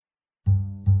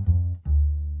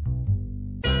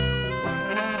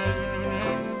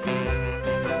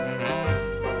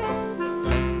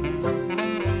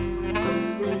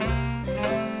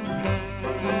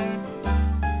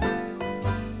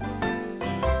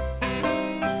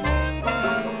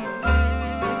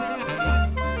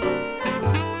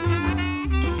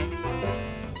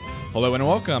Hello and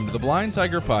welcome to the Blind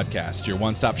Tiger Podcast, your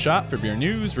one-stop shop for beer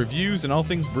news, reviews, and all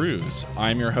things brews.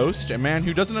 I'm your host, a man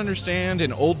who doesn't understand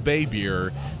an Old Bay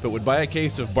beer, but would buy a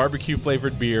case of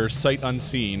barbecue-flavored beer sight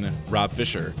unseen, Rob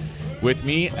Fisher. With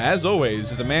me, as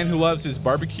always, is the man who loves his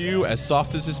barbecue as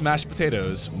soft as his mashed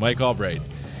potatoes, Mike Albright.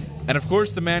 And of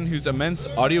course, the man whose immense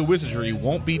audio wizardry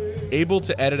won't be able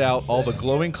to edit out all the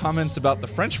glowing comments about the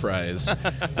French fries,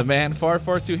 the man far,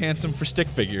 far too handsome for stick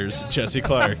figures, Jesse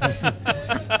Clark. You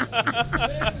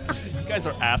guys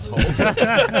are assholes.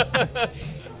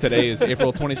 Today is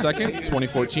April 22nd,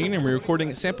 2014, and we're recording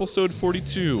Samplesode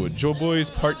 42, Joe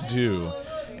Boys Part 2.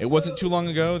 It wasn't too long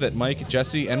ago that Mike,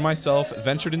 Jesse, and myself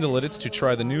ventured into Lidditz to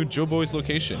try the new Joe Boys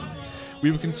location. We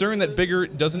were concerned that bigger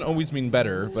doesn't always mean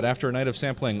better, but after a night of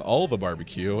sampling all the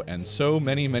barbecue and so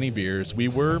many, many beers, we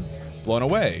were blown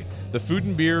away. The food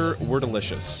and beer were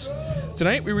delicious.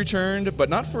 Tonight we returned, but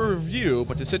not for a review,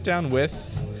 but to sit down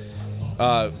with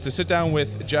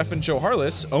Jeff and Joe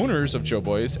Harless, owners of Joe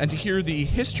Boys, and to hear the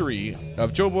history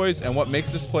of Joe Boys and what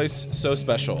makes this place so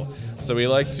special. So we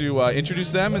like to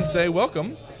introduce them and say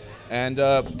welcome, and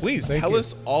please tell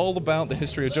us all about the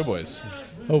history of Joe Boys.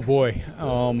 Oh boy.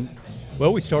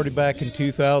 Well, we started back in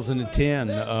 2010.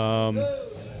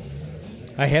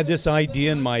 I had this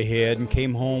idea in my head and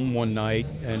came home one night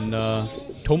and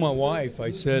told my wife,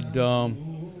 I said, I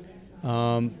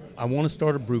want to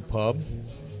start a brew pub.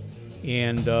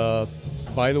 And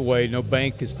by the way, no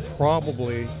bank is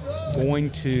probably going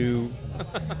to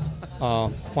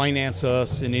finance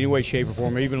us in any way, shape, or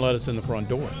form, or even let us in the front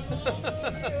door.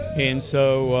 And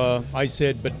so I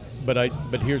said,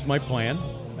 but here's my plan.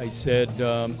 I said,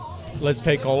 let's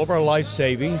take all of our life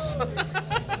savings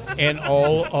and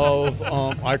all of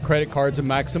our credit cards and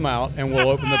max them out, and we'll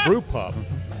open the brew pub.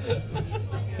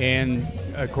 And,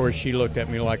 of course, she looked at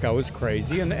me like I was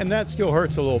crazy, and that still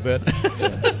hurts a little bit.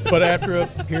 But after a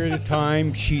period of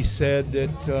time, she said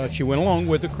that she went along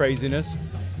with the craziness,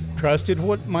 trusted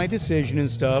what my decision and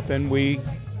stuff, and we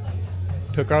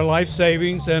took our life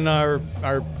savings and our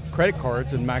credit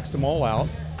cards and maxed them all out,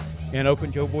 and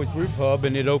opened Joe Boys Brew Pub,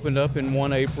 and it opened up in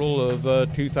 1 April of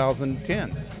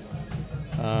 2010.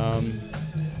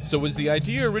 So was the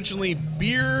idea originally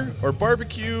beer or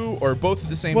barbecue or both at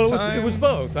the same time? Well, it was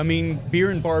both. I mean, beer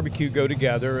and barbecue go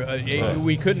together.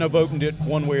 We couldn't have opened it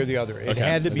one way or the other. It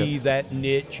had to be that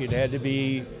niche. It had to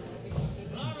be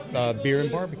beer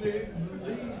and barbecue.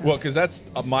 Well, because that's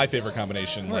my favorite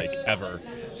combination, like, ever.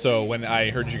 So when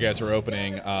I heard you guys were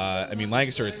opening,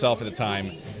 Lancaster itself at the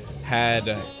time had,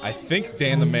 I think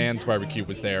Dan the Man's Barbecue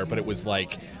was there, but it was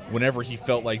like whenever he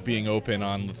felt like being open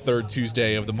on the third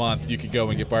Tuesday of the month, you could go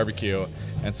and get barbecue.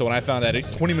 And so when I found that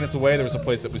 20 minutes away there was a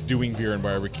place that was doing beer and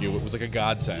barbecue, it was like a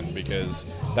godsend, because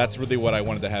that's really what I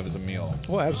wanted to have as a meal.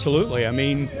 Well, absolutely. I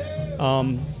mean,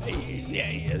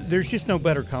 there's just no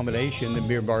better combination than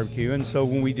beer and barbecue. And so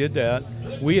when we did that,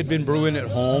 we had been brewing at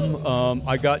home.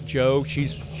 I got Jo.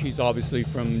 She's obviously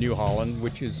from New Holland,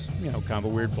 which is, kind of a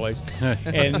weird place.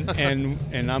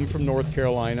 and I'm from North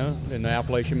Carolina in the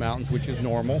Appalachian Mountains, which is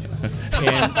normal.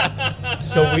 And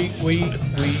so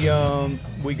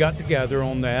we got together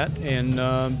on that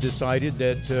and decided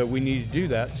that we needed to do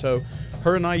that. So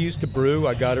her and I used to brew.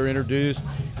 I got her introduced.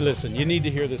 Listen, you need to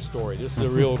hear this story. This is a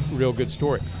real good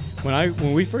story.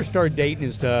 When we first started dating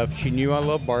and stuff, she knew I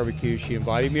loved barbecue. She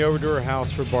invited me over to her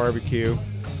house for barbecue,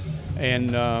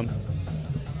 and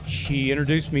she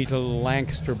introduced me to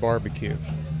Lancaster barbecue.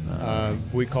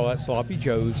 We call that Sloppy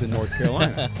Joe's in North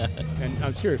Carolina. And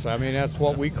I'm serious. I mean, that's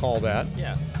what we call that.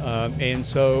 Yeah. And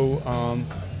so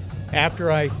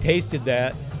after I tasted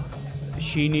that,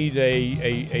 she needed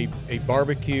a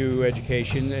barbecue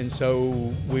education, and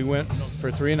so we went for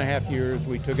 3.5 years.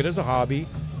 We took it as a hobby,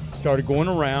 started going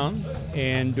around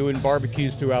and doing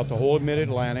barbecues throughout the whole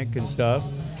mid-Atlantic and stuff.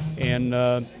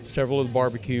 And several of the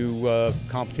barbecue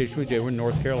competitions we did were in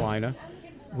North Carolina,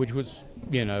 which was,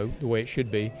 the way it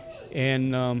should be.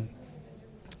 And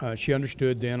she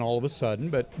understood then all of a sudden,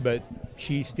 but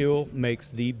she still makes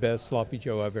the best Sloppy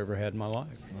Joe I've ever had in my life.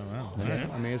 Oh, wow. Yeah,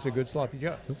 I mean, it's a good Sloppy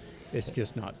Joe. It's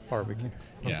just not barbecue.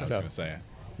 Yeah, I was going to say.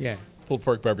 Yeah. Pulled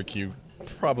pork barbecue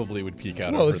probably would peak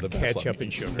out Well, over it's the best. ketchup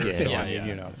and sugar.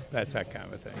 Yeah. That's that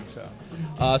kind of thing.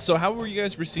 So how were you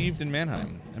guys received in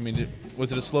Mannheim? I mean,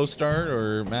 was it a slow start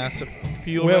or massive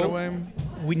appeal Well, right away?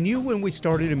 We knew when we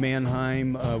started in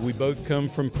Mannheim, we both come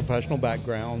from professional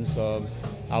backgrounds.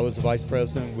 I was the vice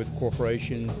president with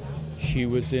corporation. She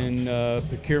was in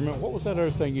procurement. What was that other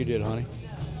thing you did, honey?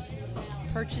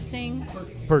 Purchasing.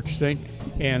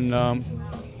 And,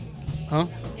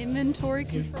 Inventory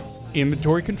control.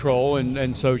 Inventory control,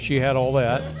 and so she had all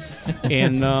that.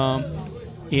 And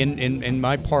And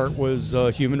my part was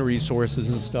human resources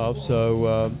and stuff.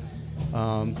 So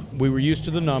we were used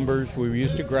to the numbers. We were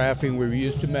used to graphing. We were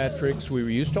used to metrics. We were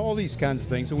used to all these kinds of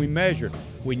things, and we measured.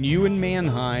 We knew in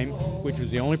Mannheim, which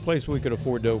was the only place we could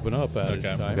afford to open up at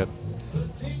the time,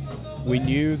 we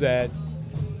knew that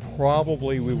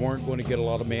probably we weren't going to get a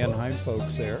lot of Mannheim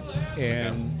folks there,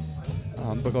 and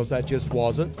because that just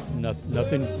wasn't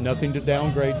nothing to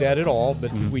downgrade that at all.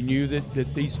 But we knew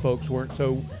that these folks weren't.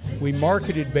 So we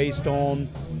marketed based on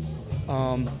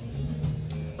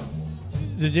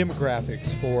the demographics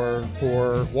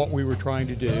for what we were trying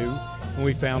to do. And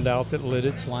we found out that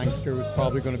Lidditz, Lancaster was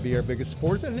probably going to be our biggest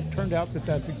supporters, and it turned out that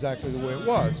that's exactly the way it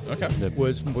was. Okay. It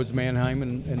was Mannheim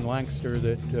and Lancaster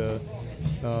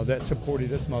that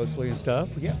supported us mostly and stuff.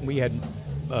 Yeah, we had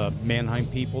Mannheim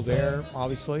people there,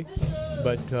 obviously,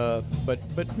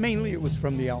 but mainly it was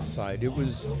from the outside.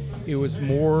 It was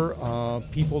more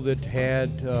people that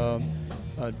had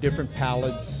different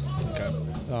palates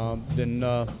than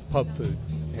pub food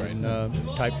and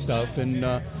type stuff, and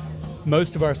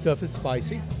most of our stuff is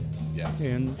spicy. Yeah.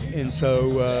 And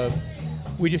so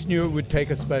we just knew it would take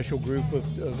a special group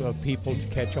of people to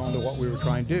catch on to what we were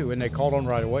trying to do, and they caught on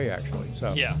right away, actually.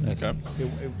 So Yeah. Okay.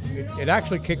 it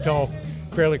actually kicked off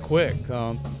fairly quick.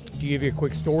 To give you a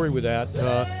quick story with that,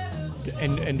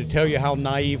 and to tell you how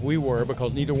naive we were,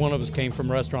 because neither one of us came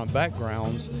from restaurant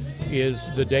backgrounds, is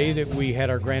the day that we had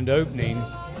our grand opening,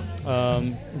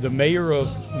 the mayor of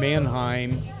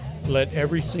Mannheim let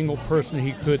every single person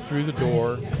he could through the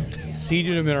door,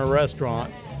 seated them in our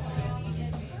restaurant.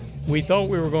 We thought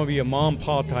we were going to be a mom and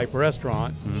pop type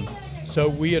restaurant, so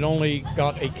we had only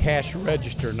got a cash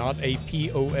register, not a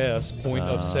POS, point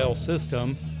of sale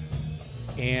system,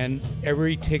 and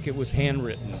every ticket was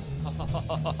handwritten.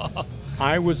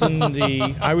 I was in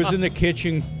the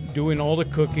kitchen doing all the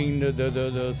cooking,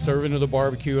 the serving of the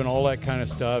barbecue and all that kind of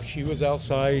stuff. She was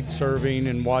outside serving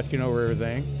and watching over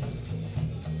everything.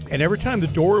 And every time the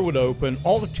door would open,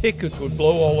 all the tickets would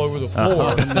blow all over the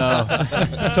floor.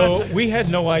 So we had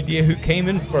no idea who came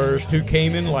in first, who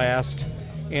came in last,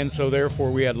 and so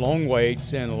therefore we had long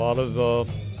waits and a lot of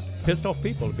pissed off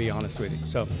people, to be honest with you.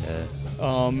 So,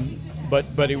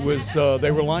 but it was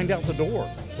they were lined out the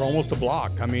door for almost a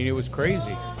block. I mean, it was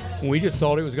crazy. And we just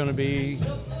thought it was going to be,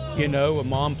 a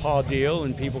mom and pop deal,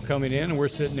 and people coming in, and we're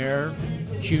sitting there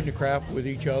shooting the crap with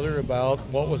each other about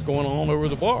what was going on over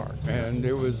the bar, and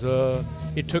it was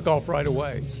it took off right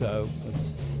away. So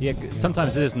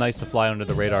sometimes it is nice to fly under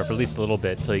the radar for at least a little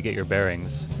bit until you get your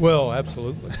bearings. Well,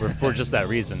 absolutely. For just that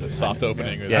reason. Soft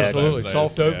opening. Yeah, absolutely. Nice.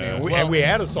 Soft opening. Yeah. And we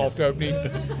had a soft opening.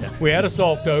 We had a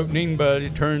soft opening, but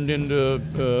it turned into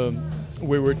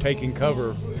we were taking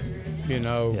cover,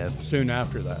 soon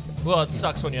after that. Well, it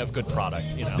sucks when you have good product,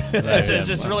 It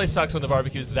just really sucks when the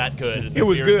barbecue's that good. And It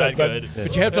was the beer's good, that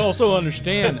but you have to also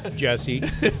understand, Jesse,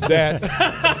 that,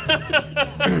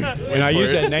 and I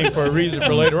use that name for a reason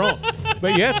for later on,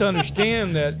 but you have to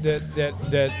understand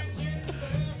that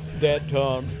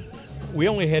we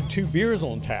only had 2 beers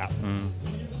on tap.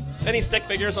 Any stick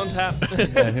figures on tap?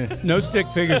 No stick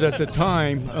figures at the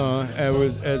time.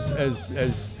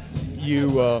 As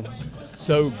you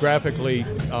so graphically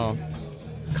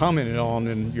commented on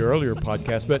in your earlier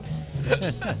podcast, but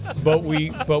we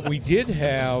did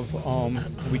have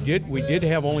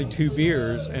only 2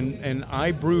 beers, and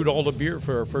I brewed all the beer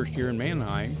for our first year in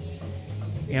Mannheim,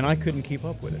 and I couldn't keep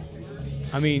up with it.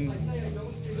 I mean,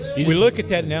 we look at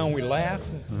that now and we laugh,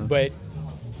 but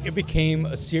it became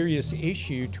a serious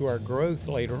issue to our growth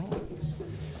later on.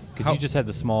 Because you just had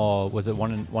the small, was it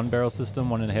one barrel system,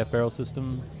 1.5 barrel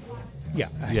system? Yeah,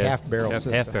 half barrel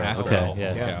system. Half barrel. Half Okay. barrel.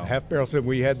 Yeah. Half barrel system.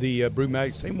 We had the Brew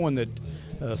Magic, same one that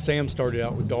Sam started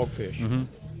out with Dogfish.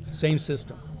 Same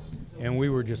system. And we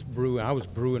were just brewing. I was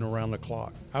brewing around the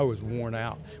clock. I was worn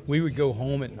out. We would go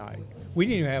home at night. We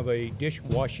didn't even have a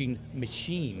dishwashing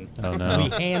machine. Oh, no. We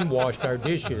hand washed our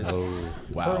dishes.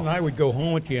 Wow. Her and I would go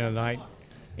home at the end of the night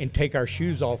and take our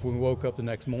shoes off when we woke up the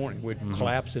next morning. We'd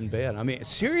collapse in bed. I mean,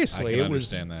 seriously, I can it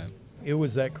was understand that. It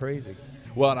was that crazy.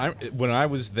 Well, and when I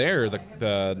was there,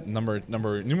 the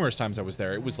numerous times I was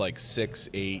there, it was like 6,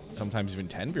 8, sometimes even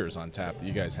 10 beers on tap that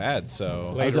you guys had.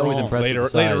 So I was always impressed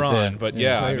with the later size, on, yeah. but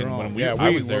yeah, I Later mean, on. when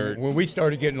I was there, when we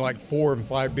started getting like 4 and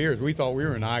 5 beers, we thought we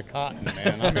were in high cotton,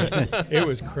 man. I mean, it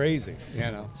was crazy,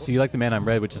 So you like the Mannheim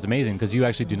Red, which is amazing because you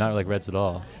actually do not like reds at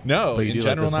all. no, But you in do like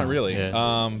general, this not one. really.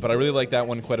 Yeah. But I really like that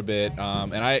one quite a bit.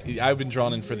 And I've been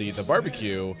drawn in for the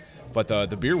barbecue but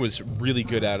the beer was really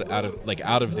good out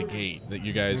of the gate. That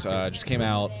you guys just came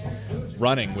out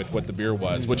running with what the beer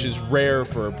was, which is rare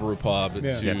for a brew pub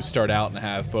to start out and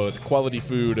have both quality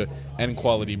food and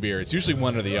quality beer. It's usually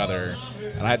one or the other.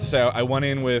 And I have to say, I went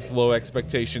in with low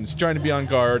expectations, trying to be on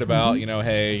guard about,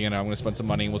 hey, I'm going to spend some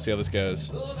money and we'll see how this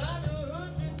goes.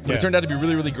 But it turned out to be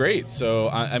really, really great. So,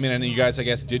 I mean, I know you guys, I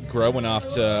guess, did grow enough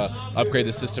to upgrade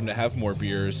the system to have more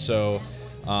beers. So,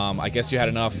 I guess you had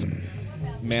enough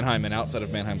Mannheim and outside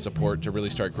of Mannheim support to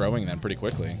really start growing then pretty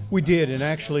quickly. We did, and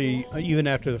actually, even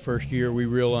after the first year, we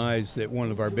realized that one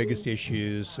of our biggest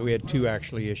issues, so we had two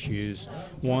actually issues.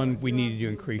 One, we needed to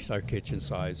increase our kitchen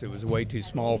size. It was way too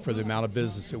small for the amount of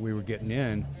business that we were getting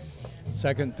in.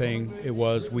 Second thing, it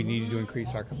was we needed to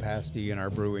increase our capacity in our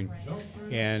brewing.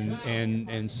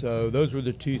 And so those were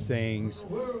the two things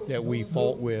that we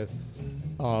fought with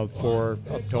for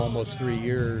up to almost 3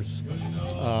 years.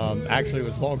 Actually, it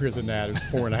was longer than that. It was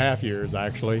 4.5 years,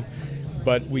 actually.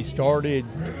 But we started,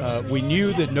 we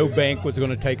knew that no bank was going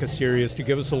to take us serious to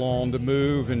give us a loan to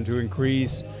move and to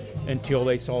increase until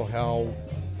they saw how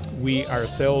we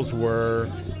ourselves were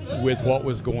with what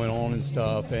was going on and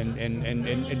stuff, and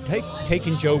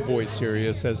taking Joe Boy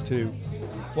serious as to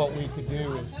what we could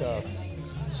do and stuff.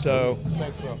 So,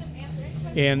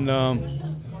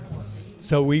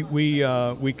 so we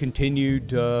continued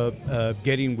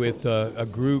getting with a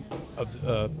group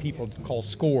of people called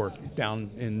SCORE down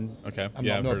in. Okay. I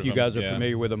don't know if you guys are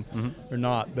familiar with them or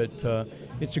not, but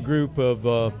it's a group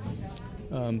of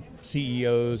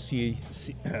CEOs,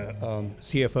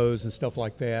 CFOs, and stuff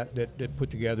like that put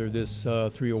together this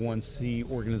 301c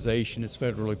organization. It's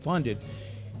federally funded.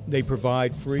 They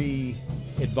provide free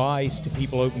advice to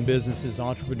people, open businesses,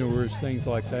 entrepreneurs, things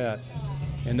like that.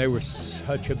 And they were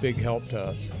such a big help to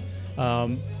us.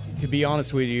 To be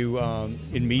honest with you,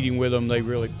 in meeting with them, they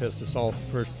really pissed us off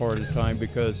the first part of the time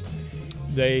because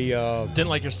they didn't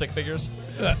like your stick figures.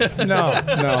 No,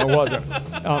 it wasn't.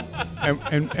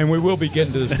 And we will be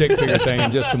getting to the stick figure thing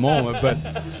in just a moment.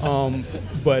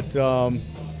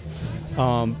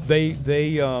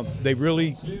 They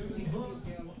really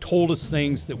told us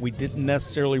things that we didn't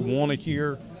necessarily want to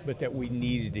hear, but that we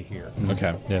needed to hear.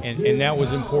 Okay. Yeah. And that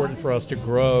was important for us to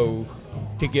grow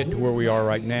to get to where we are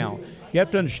right now. You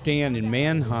have to understand, in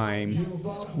Mannheim,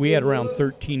 we had around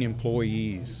 13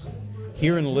 employees.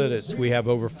 Here in Lititz, we have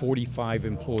over 45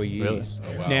 employees.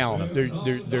 Really? Oh, wow. Now,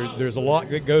 there's a lot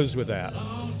that goes with that.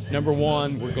 Number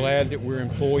one, we're glad that we're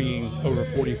employing over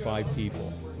 45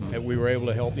 people, that we were able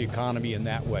to help the economy in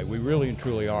that way. We really and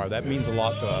truly are. That means a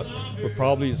lot to us. We're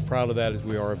probably as proud of that as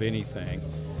we are of anything.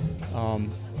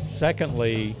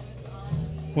 Secondly,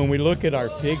 when we look at our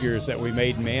figures that we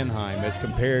made in Mannheim as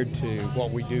compared to what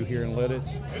we do here in Lititz,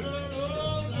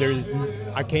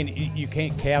 you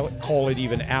can't call it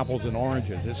even apples and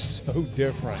oranges. It's so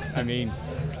different. I mean,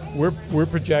 we're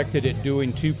projected at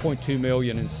doing $2.2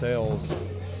 million in sales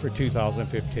for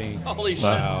 2015. Holy shit!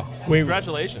 Wow.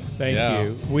 Congratulations. Thank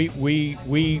you. We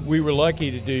were lucky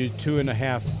to do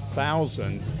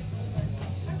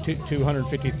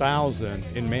 250,000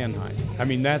 in Mannheim. I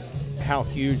mean, that's how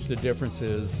huge the difference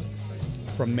is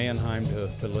from Mannheim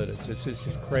to Lititz. It's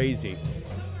just crazy.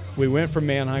 We went from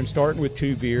Mannheim, starting with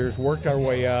 2 beers, worked our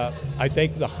way up. I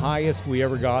think the highest we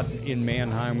ever got in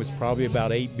Mannheim was probably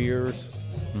about 8 beers.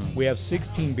 We have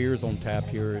 16 beers on tap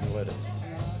here in Lititz.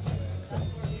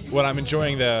 Well, I'm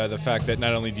enjoying the fact that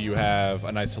not only do you have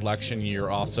a nice selection,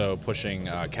 you're also pushing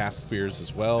cask beers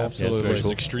as well. Absolutely. Which is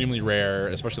extremely rare,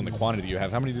 especially in the quantity you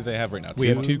have. How many do they have right now? We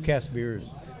have 2 cask beers.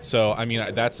 So, I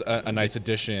mean, that's a nice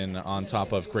addition on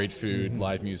top of great food,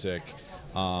 live music.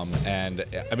 And,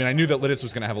 I mean, I knew that Lititz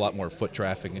was going to have a lot more foot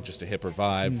traffic and just a hipper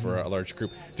vibe for a large group.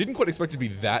 Didn't quite expect it to be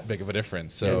that big of a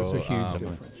difference. So, it was a huge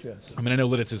difference, yes. I mean, I know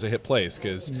Lititz is a hip place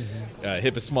because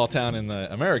hip is small town in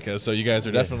America, so you guys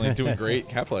are definitely doing great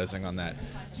capitalizing on that.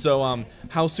 So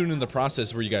how soon in the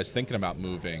process were you guys thinking about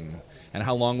moving, and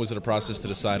how long was it a process to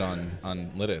decide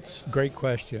on Lititz? Great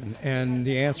question. And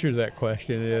the answer to that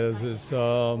question is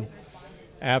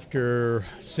after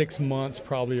 6 months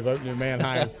probably of opening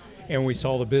Mannheim, and we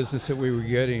saw the business that we were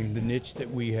getting, the niche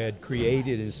that we had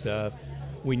created and stuff,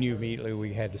 we knew immediately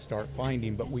we had to start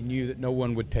finding, but we knew that no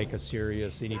one would take us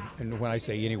serious. And when I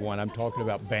say anyone, I'm talking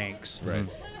about banks. Right.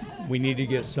 We need to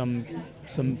get some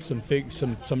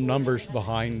numbers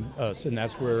behind us, and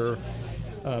that's where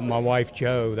my wife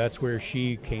Jo, that's where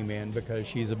she came in, because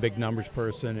she's a big numbers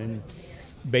person, and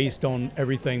based on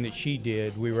everything that she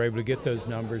did, we were able to get those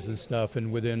numbers and stuff,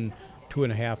 and within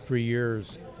 2.5, 3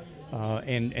 years.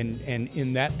 And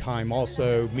in that time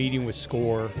also meeting with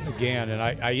SCORE again, and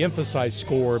I emphasize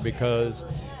SCORE because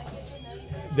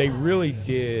they really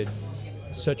did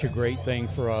such a great thing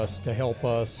for us to help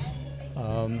us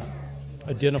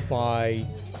identify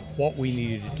what we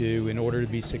needed to do in order to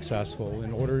be successful,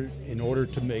 in order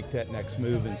to make that next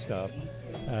move and stuff.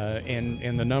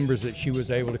 And the numbers that she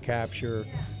was able to capture,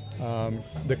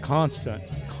 the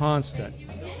constant,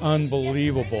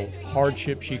 unbelievable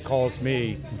hardship she caused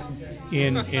me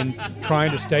in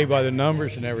trying to stay by the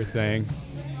numbers and everything.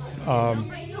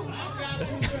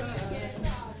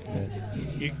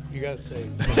 You gotta say.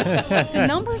 The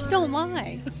numbers don't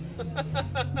lie.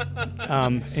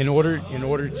 In order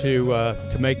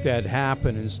to make that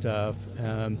happen and stuff,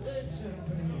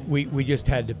 we just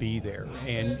had to be there,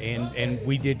 and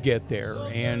we did get there.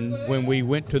 And when we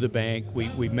went to the bank,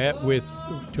 we met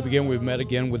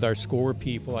again with our SCORE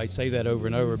people. I say that over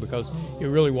and over because it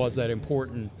really was that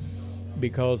important,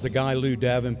 because the guy Lou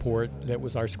Davenport, that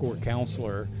was our SCORE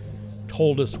counselor,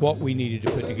 told us what we needed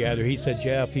to put together. He said,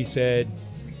 Jeff,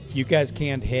 you guys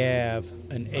can't have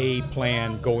an A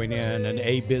plan going in, an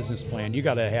A business plan. You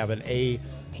got to have an A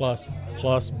plus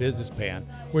business plan.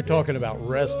 We're talking about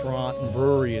restaurant and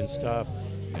brewery and stuff.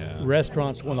 Yeah.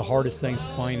 Restaurants, one of the hardest things to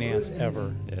finance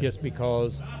ever, just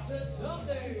because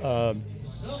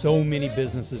so many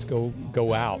businesses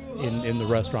go out in the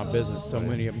restaurant business. So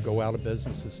many of them go out of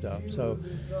business and stuff. So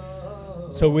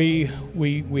we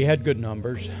had good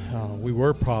numbers. We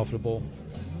were profitable.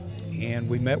 And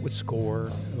we met with SCORE,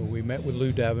 we met with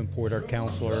Lou Davenport, our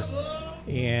counselor,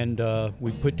 and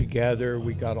we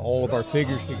got all of our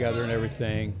figures together and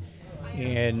everything.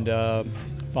 And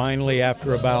finally,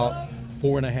 after about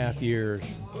 4.5 years,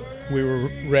 we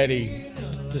were ready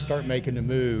to start making the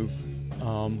move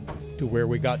to where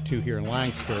we got to here in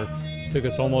Lancaster. It took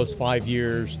us almost 5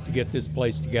 years to get this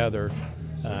place together.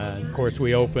 Of course,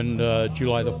 we opened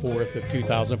July the 4th of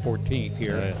 2014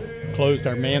 here. Right. Closed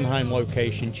our Mannheim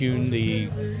location June the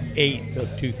 8th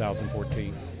of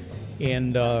 2014.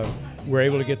 And we're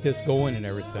able to get this going and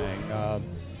everything.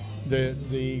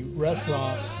 The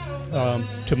restaurant,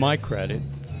 to my credit,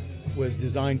 was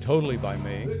designed totally by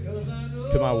me.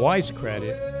 To my wife's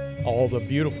credit, all the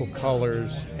beautiful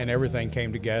colors and everything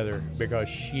came together because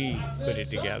she put it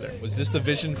together. Was this the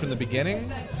vision from the beginning?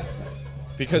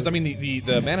 Because, I mean,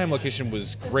 the Mannheim location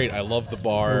was great. I loved the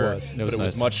bar, but it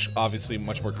was obviously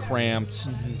much more cramped.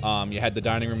 Mm-hmm. You had the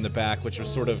dining room in the back, which was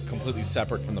sort of completely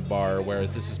separate from the bar,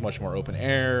 whereas this is much more open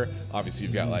air. Obviously,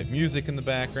 you've got live music in the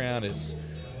background. It's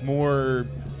more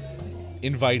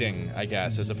inviting, I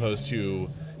guess, as opposed to,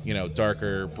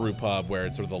 darker brew pub where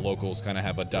it's sort of the locals kind of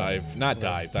have a dive. Not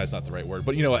dive, that's not the right word,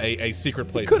 but, a secret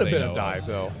place. It could have been a dive,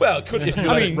 though. Well, it could if you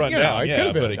let it run down. It could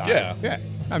have been a dive. Yeah.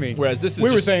 I mean, whereas this is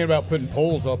we were thinking about putting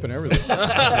poles up and everything. Well,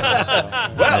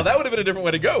 that would have been a different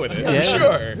way to go with it, for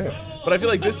sure. But I feel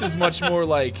like this is much more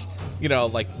like,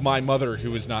 like my mother,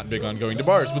 who is not big on going to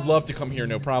bars, would love to come here,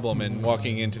 no problem. And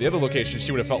walking into the other location,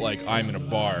 she would have felt like I'm in a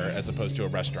bar as opposed to a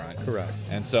restaurant. Correct.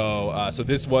 And so, so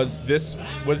this was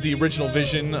the original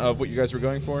vision of what you guys were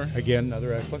going for. Again,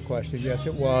 another excellent question. Yes,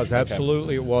 it was.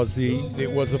 Absolutely, it was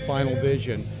the final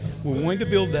vision. We wanted to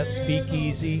build that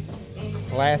speakeasy,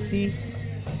 classy,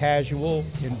 casual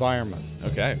environment.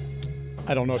 Okay.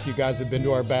 I don't know if you guys have been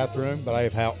to our bathroom, but I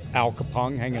have Al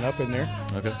Capone hanging up in there.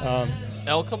 Okay.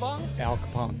 El Capone? Al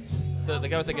Capone. The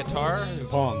guy with the guitar?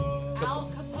 Pong.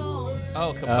 Al Capone.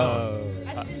 Oh, Capone.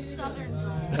 That's his southern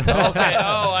drawl. Okay.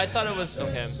 Oh, I thought it was.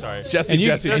 Okay, I'm sorry. Jesse.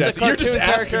 You're just cartoon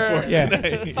asking character. for it Yeah.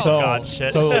 tonight. Oh, God,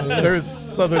 shit. So there's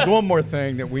one more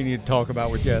thing that we need to talk about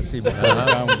with Jesse before we're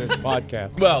done with this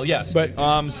podcast. Well, yes. But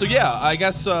so yeah, I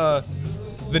guess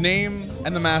the name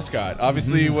and the mascot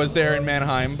obviously was there in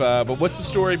Mannheim, but what's the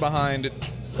story behind it?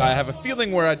 I have a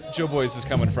feeling where Joe Boys is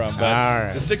coming from, but All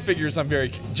right. the stick figures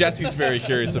Jesse's very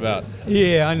curious about.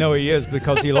 Yeah, I know he is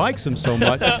because he likes them so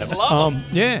much.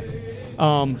 Yeah.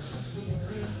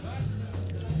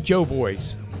 Joe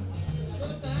Boys.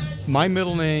 My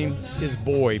middle name is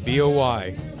Boy,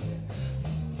 B-O-Y,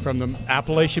 from the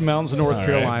Appalachian Mountains of North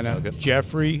Carolina, Okay.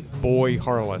 Jeffrey Boy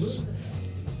Harless.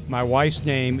 My wife's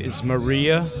name is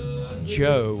Maria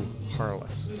Jo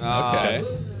Harless. Okay.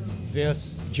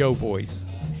 This Joe Boys.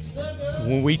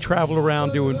 When we traveled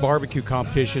around doing barbecue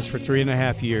competitions for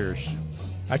 3.5 years,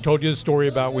 I told you the story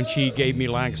about when she gave me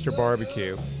Lancaster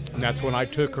barbecue, and that's when I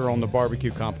took her on the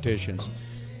barbecue competitions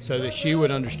so that she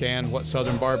would understand what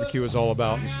Southern barbecue is all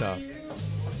about and stuff.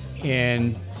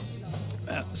 And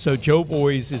so Joe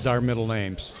Boys is our middle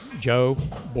names. Joe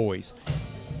Boys.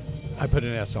 I put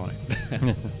an S on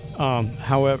it.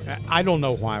 However, I don't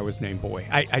know why I was named Boy.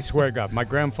 I swear to God, my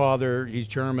grandfather, he's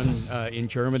German. In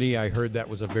Germany, I heard that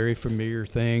was a very familiar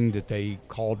thing that they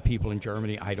called people in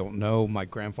Germany. I don't know. My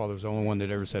grandfather was the only one that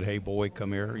ever said, "Hey, boy,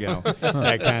 come here,"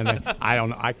 that kind of thing. I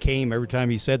don't know. I came every time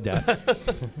he said that.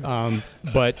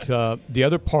 But the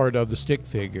other part of the stick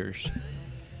figures,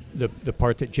 the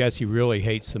part that Jesse really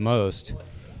hates the most,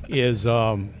 is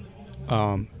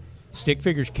stick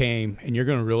figures came, and you're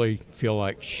going to really feel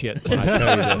like shit when I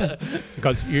tell you this,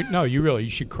 because you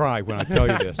should cry when I tell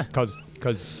you this, because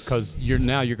you're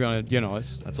going to,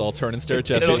 it's That's all turn and stare at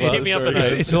Jesse. It'll keep me up at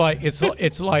night.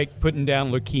 it's like putting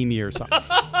down leukemia or something.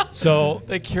 So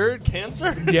They cured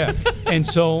cancer? yeah, and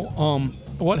so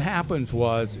what happens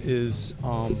is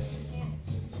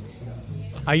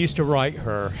I used to write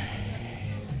her.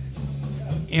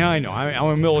 Yeah, I know. I'm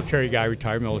a military guy,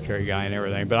 retired military guy and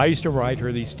everything. But I used to write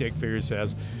her these stick figures that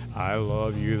says, "I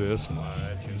love you this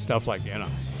much," and stuff like that.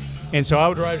 And so I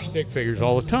would write her stick figures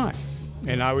all the time.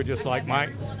 And I would just like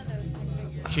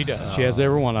she does. She has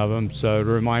every one of them. So to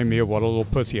remind me of what a little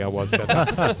pussy I was at that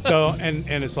time. So, and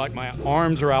it's like my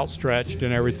arms are outstretched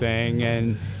and everything.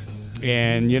 And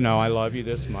I love you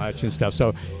this much and stuff.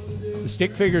 So the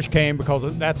stick figures came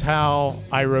because that's how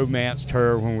I romanced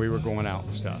her when we were going out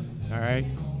and stuff. All right?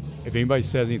 If anybody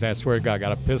says anything, I swear to God, I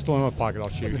got a pistol in my pocket, I'll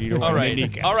shoot you. All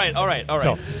right. All right.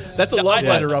 So, That's a love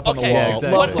letter up on the wall. Yeah,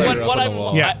 exactly. Love letter up on the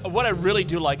wall. What I really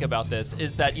do like about this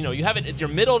is that you have it's your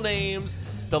middle names,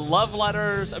 the love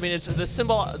letters. I mean, it's the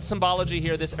symbology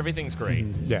here. Everything's great.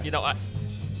 Yeah.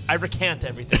 I recant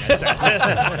everything I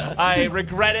said. I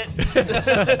regret it.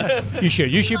 You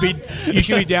should. You should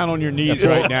be down on your knees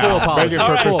right now. Full apology.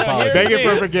 Begging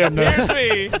for forgiveness. Here's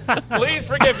me. Please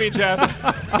forgive me, Jeff.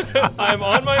 I'm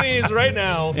on my knees right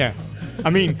now. Yeah. I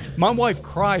mean, my wife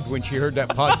cried when she heard that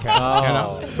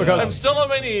podcast. Because I'm still on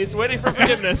my knees, waiting for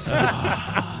forgiveness.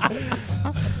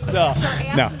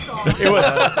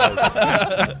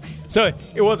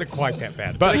 It wasn't quite that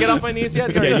bad. But Did I get off my knees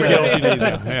yet? yeah, you get off your knees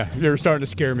now. Yeah, you're starting to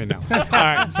scare me now. All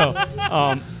right, so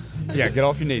get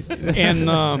off your knees. And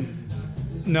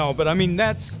no, but I mean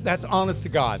that's honest to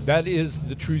God. That is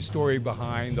the true story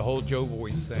behind the whole Joe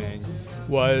Boys thing.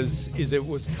 It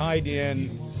was tied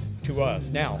in to us.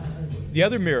 Now, the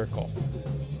other miracle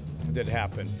that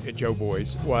happened at Joe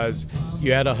Boys was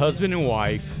you had a husband and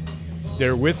wife.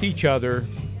 They're with each other,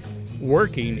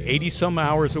 working 80-some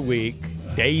hours a week,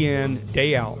 day in,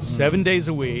 day out, 7 days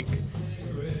a week.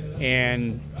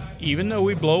 And even though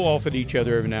we blow off at each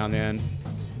other every now and then,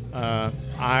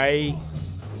 I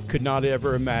could not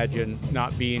ever imagine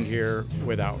not being here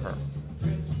without her.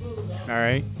 All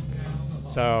right?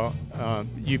 So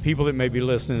you people that may be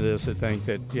listening to this that think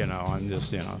that, I'm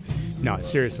just, no,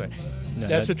 seriously. No,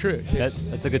 that's the truth.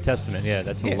 That's a good testament. Yeah,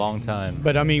 that's a long time.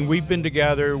 But, I mean, we've been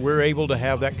together. We're able to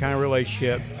have that kind of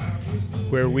relationship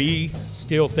where we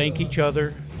still thank each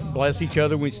other, bless each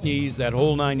other when we sneeze, that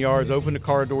whole 9 yards, open the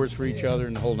car doors for each other,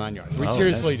 and the whole 9 yards. We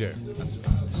seriously do.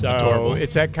 So adorable.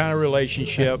 It's that kind of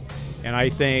relationship, and I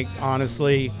think,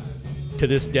 honestly, to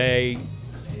this day,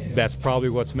 that's probably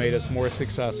what's made us more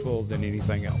successful than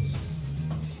anything else.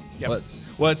 Yep.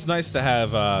 Well, it's nice to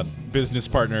have business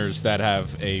partners that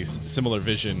have a similar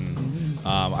vision.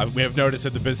 We have noticed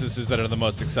that the businesses that are the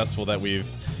most successful that we've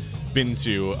been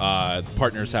to,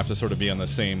 partners have to sort of be on the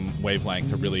same wavelength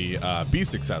to really be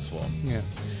successful. Yeah.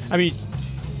 I mean,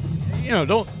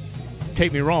 don't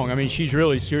take me wrong. I mean, she's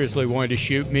really seriously wanted to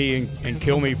shoot me and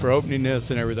kill me for opening this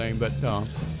and everything, but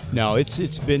no,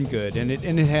 it's been good, and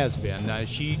it has been.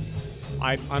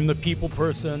 I'm the people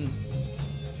person.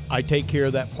 I take care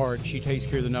of that part. She takes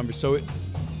care of the numbers. So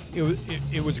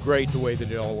it was great the way that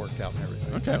it all worked out and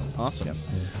everything. Okay, awesome.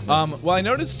 Yep. Well, I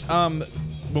noticed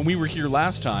when we were here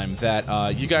last time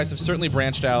that you guys have certainly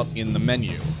branched out in the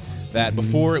menu. That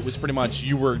before it was pretty much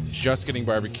you were just getting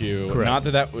barbecue. Correct. Not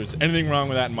that was anything wrong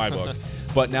with that in my book.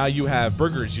 But now you have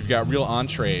burgers. You've got real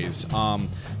entrees.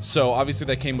 So obviously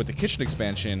that came with the kitchen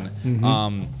expansion.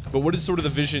 But what is sort of the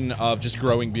vision of just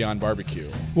growing beyond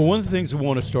barbecue? Well, one of the things we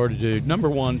want to start to do, number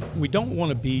one, we don't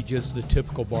want to be just the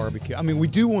typical barbecue. I mean, we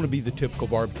do want to be the typical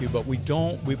barbecue, but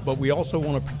we also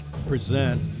want to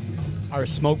present our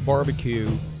smoked barbecue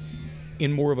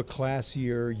in more of a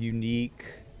classier, unique,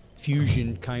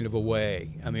 fusion kind of a way.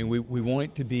 I mean, we want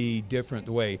it to be different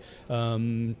the way.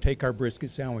 Take our brisket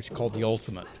sandwich called the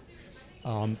Ultimate.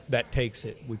 That takes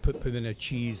it. We put pimento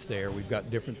cheese there. We've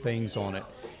got different things on it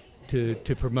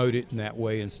to promote it in that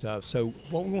way and stuff. So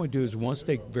what we want to do is we want to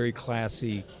stay very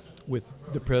classy with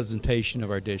the presentation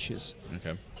of our dishes.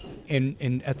 Okay.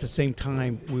 And at the same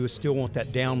time, we would still want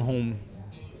that down-home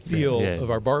feel of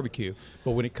our barbecue.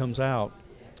 But when it comes out,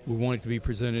 We want it to be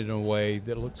presented in a way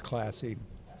that looks classy,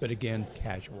 but again,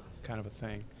 casual kind of a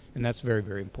thing. And that's very,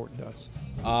 very important to us.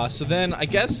 So then I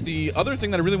guess the other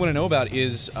thing that I really want to know about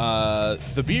is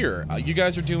the beer. You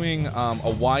guys are doing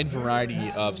a wide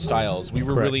variety of styles. We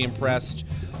were Correct. really impressed.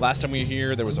 Last time we were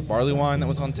here, there was a barley wine that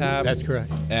was on tap. That's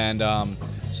correct. And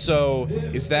so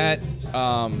is that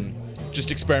just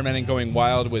experimenting, going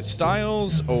wild with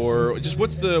styles, or just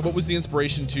what was the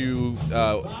inspiration to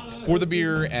for the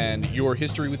beer and your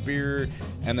history with beer,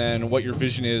 and then what your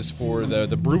vision is for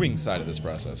the brewing side of this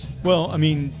process? Well, I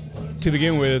mean, to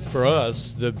begin with, for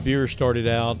us, the beer started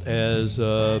out as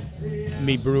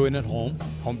me brewing at home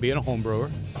being a home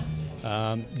brewer,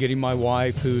 getting my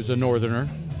wife, who's a northerner,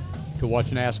 to watch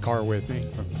NASCAR with me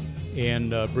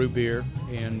and brew beer,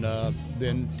 and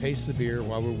then taste the beer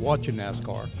while we're watching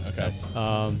NASCAR. Okay.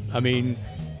 I mean,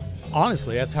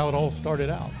 honestly, that's how it all started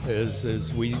out.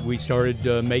 Is we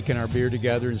started making our beer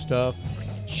together and stuff.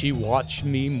 She watched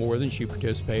me more than she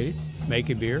participated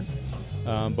making beer,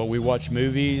 but we watched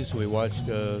movies. We watched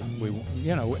I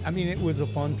mean, it was a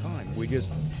fun time. We just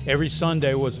every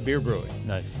Sunday was beer brewing.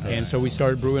 Nice. And so we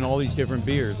started brewing all these different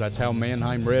beers. That's how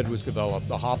Mannheim Red was developed.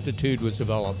 The Hoptitude was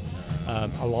developed.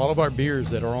 A lot of our beers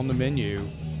that are on the menu,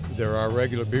 they're our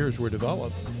regular beers were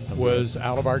developed, was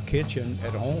out of our kitchen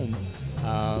at home,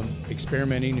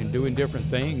 experimenting and doing different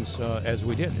things as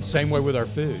we did. Same way with our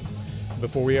food.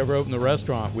 Before we ever opened the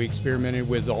restaurant, we experimented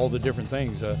with all the different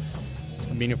things. I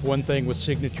mean, if one thing was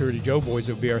signature to Joe Boy's,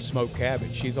 it would be our smoked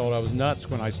cabbage. She thought I was nuts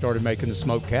when I started making the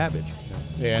smoked cabbage.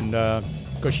 And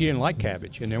because she didn't like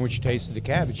cabbage. And then when she tasted the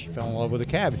cabbage, she fell in love with the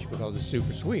cabbage because it's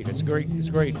super sweet. It's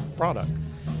a great product.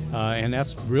 And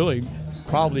that's really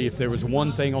probably, if there was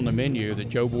one thing on the menu that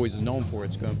Joe Boy's is known for,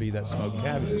 it's going to be that smoked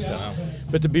cabbage and stuff.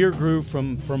 But the beer grew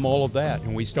from all of that.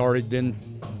 And we started then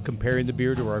comparing the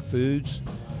beer to our foods,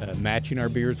 matching our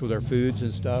beers with our foods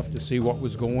and stuff to see what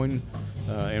was going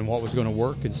and what was going to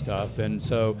work and stuff. And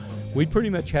so we pretty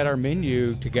much had our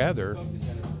menu together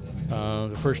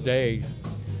the first day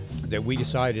that we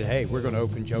decided, hey, we're going to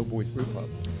open Joe Boy's Brew Pub.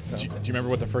 So, Do you remember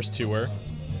what the first two were?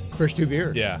 first two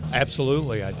beers. Yeah.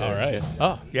 Absolutely, I did. All right.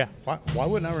 Oh, yeah. Why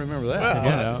wouldn't I remember that? Well, You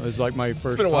know, it was like my first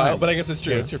It's been a while, time. but I guess it's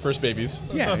true. Yeah. It's your first babies.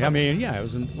 Yeah, I mean, yeah, it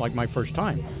was like my first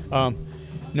time.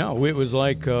 No, it was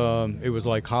like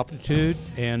Hoptitude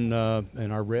and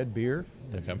our red beer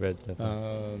Okay. Red,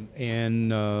 definitely.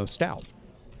 and stout.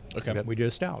 Okay. We did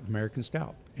a stout, American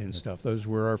stout and stuff. Those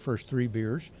were our first three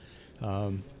beers,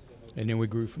 and then we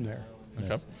grew from there.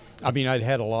 Okay. I mean, I'd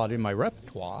had a lot in my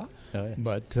repertoire, Oh, yeah.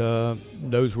 but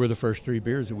those were the first three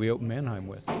beers that we opened Mannheim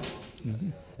with.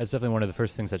 That's definitely one of the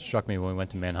first things that struck me when we went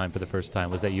to Mannheim for the first time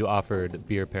was that you offered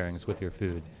beer pairings with your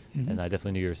food, and I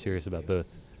definitely knew you were serious about both.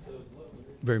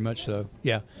 Very much so.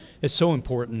 Yeah, it's so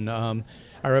important.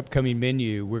 Our upcoming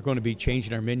menu, we're going to be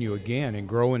changing our menu again and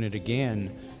growing it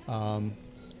again,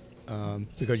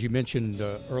 because you mentioned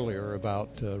earlier about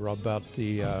Rob, about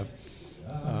the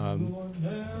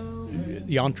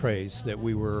entrees that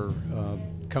we were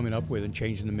coming up with and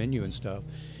changing the menu and stuff.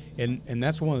 And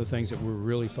that's one of the things that we're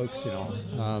really focusing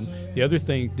on. The other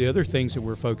things that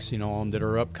we're focusing on that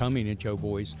are upcoming at Joe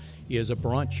Boy's is a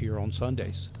brunch here on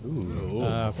Sundays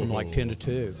from like 10 to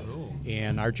 2.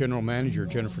 And our general manager,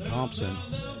 Jennifer Thompson,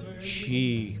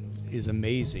 she is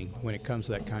amazing when it comes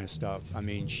to that kind of stuff. I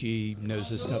mean, she knows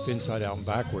this stuff inside out and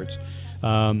backwards.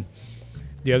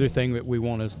 The other thing that we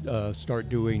want to start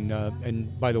doing,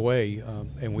 and by the way,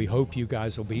 and we hope you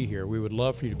guys will be here, we would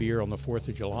love for you to be here on the 4th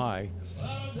of July.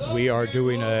 We are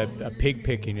doing a pig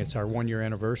picking. It's our 1-year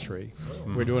anniversary.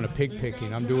 We're doing a pig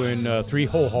picking. I'm doing 3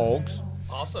 whole hogs,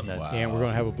 Awesome. and we're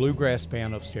going to have a bluegrass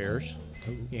band upstairs,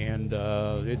 and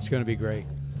it's going to be great.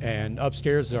 And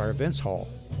upstairs is our events hall.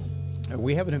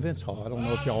 We have an events hall. I don't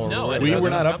know if y'all are No, aware. We Yeah, were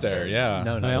not that's up there. upstairs. Yeah.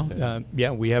 No, no. Well, okay.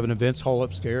 yeah, we have an events hall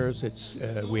upstairs. It's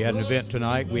we had an event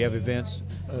tonight. We have events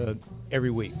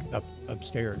every week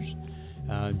upstairs.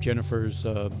 Jennifer's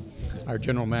our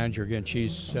general manager again.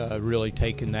 She's really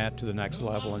taken that to the next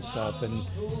level and stuff, and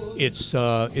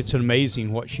it's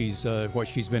amazing what she's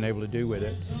been able to do with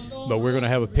it. But we're going to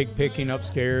have a pig picking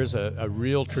upstairs, a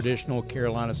real traditional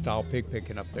Carolina style pig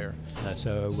picking up there. Nice.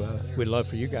 So we'd love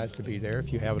for you guys to be there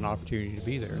if you have an opportunity to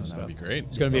be there and stuff. That'd be great.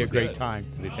 It's going to be a Sounds great good. time.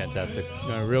 It'd be fantastic.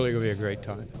 Really going to be a great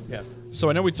time. Yeah. So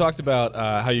I know we talked about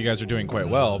how you guys are doing quite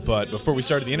well, but before we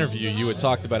started the interview, you had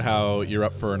talked about how you're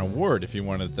up for an award. If you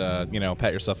wanted to,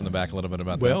 pat yourself on the back a little bit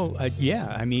about that. Well,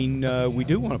 yeah. I mean, we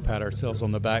do want to pat ourselves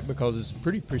on the back because it's a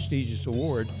pretty prestigious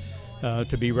award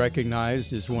to be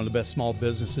recognized as one of the best small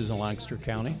businesses in Lancaster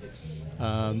County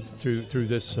through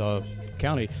this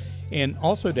county. And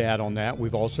also to add on that,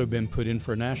 we've also been put in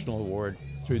for a national award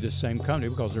through this same company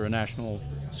because they're a national,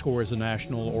 SCORE is a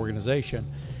national organization,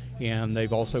 and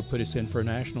they've also put us in for a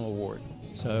national award.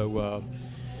 So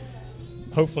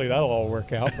hopefully that'll all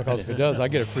work out, because if it does, I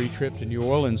get a free trip to New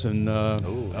Orleans, and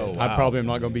wow. I probably am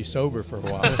not going to be sober for a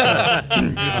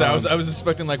while. So I was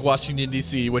expecting like Washington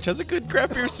D.C., which has a good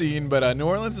craft beer scene, but New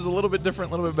Orleans is a little bit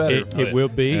different, a little bit better. It will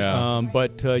be, Yeah.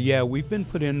 but yeah, we've been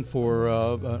put in for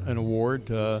an award.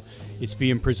 It's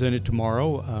being presented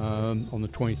tomorrow on the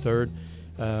 23rd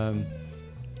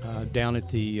down at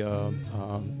the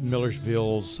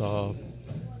Millersville's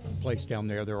place down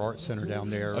there, their art center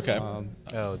down there. Okay.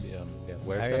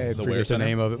 Where I The forget Ware the Center?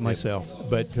 name of it myself,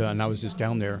 but and I was just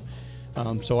down there.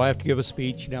 So I have to give a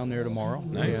speech down there tomorrow.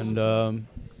 Nice. And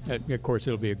of course,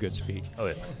 it'll be a good speech. Oh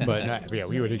yeah. But yeah,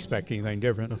 we would expect anything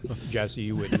different. Jesse,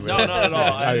 you wouldn't. No, not at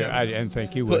all. I didn't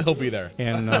think you would. He'll be there.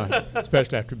 And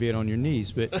especially after being on your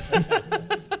knees. But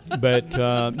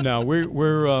no,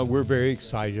 we're very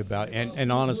excited about it.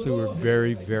 And honestly, we're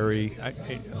very, very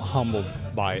humbled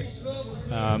by it.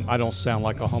 I don't sound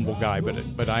like a humble guy,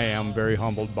 but I am very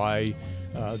humbled by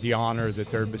the honor that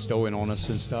they're bestowing on us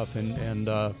and stuff. And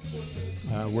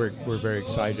we're very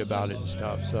excited about it and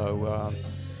stuff. So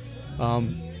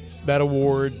that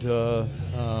award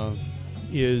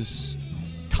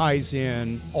ties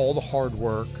in all the hard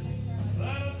work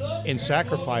and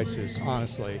sacrifices,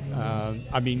 honestly.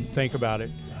 I mean, think about it.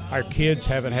 Our kids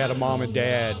haven't had a mom and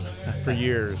dad for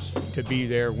years to be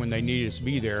there when they need us to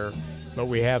be there, but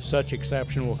we have such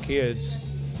exceptional kids.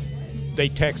 They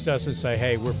text us and say,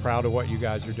 hey, we're proud of what you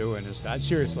guys are doing. And stuff.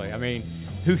 Seriously, I mean,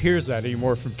 who hears that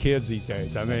anymore from kids these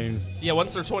days? I mean, Yeah,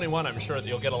 once they're 21, I'm sure that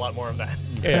you'll get a lot more of that.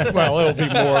 yeah, well, it'll be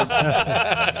more.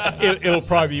 It'll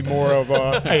probably be more of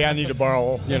a, hey, I need to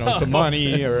borrow, some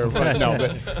money or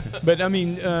no, but I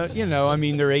mean,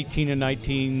 they're 18 and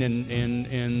 19, and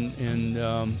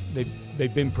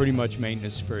they've been pretty much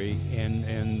maintenance free,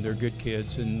 and they're good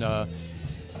kids, and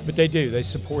but they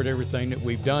support everything that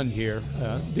we've done here.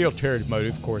 The ulterior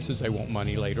motive, of course, is they want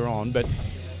money later on, but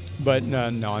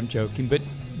no, I'm joking, but.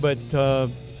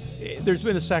 There's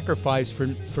been a sacrifice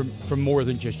for more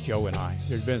than just Joe and I.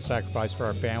 There's been a sacrifice for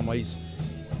our families,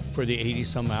 for the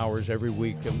 80-some hours every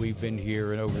week that we've been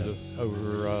here, and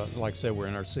over like I said, we're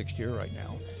in our 6th year right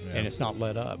now, and it's not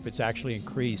let up. It's actually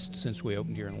increased since we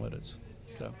opened here in Lititz.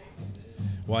 So.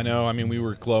 Well, I know. I mean, we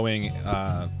were glowing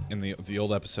in the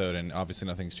old episode, and obviously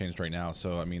nothing's changed right now.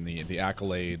 So, I mean, the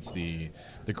accolades, the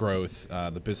growth,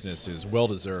 the business is well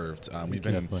deserved. We've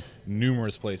been in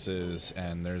numerous places,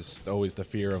 and there's always the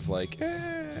fear of like,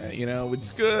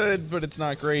 it's good, but it's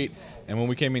not great. And when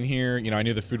we came in here, I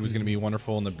knew the food was going to be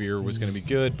wonderful and the beer was going to be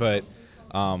good, but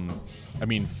I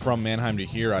mean, from Mannheim to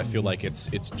here, I feel like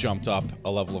it's jumped up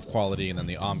a level of quality, and then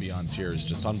the ambiance here is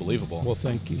just unbelievable. Well,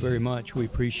 thank you very much. We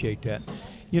appreciate that.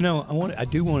 I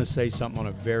do want to say something on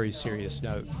a very serious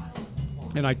note,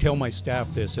 and I tell my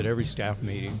staff this at every staff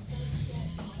meeting.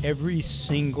 Every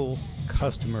single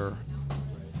customer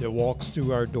that walks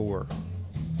through our door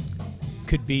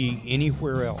could be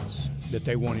anywhere else that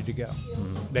they wanted to go.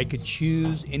 Mm-hmm. They could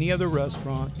choose any other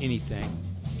restaurant, anything.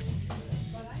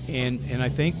 And I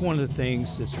think one of the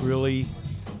things that's really,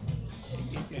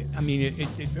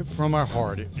 it from our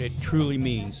heart, it truly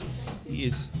means,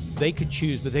 is they could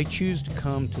choose, but they choose to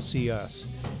come to see us.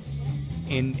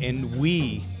 And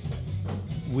we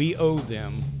owe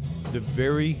them the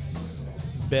very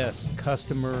best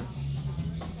customer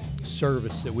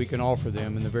service that we can offer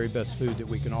them, and the very best food that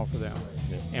we can offer them.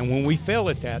 Yeah. And when we fail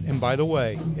at that, and by the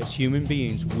way, as human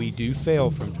beings, we do fail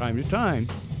from time to time,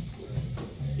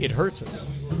 it hurts us.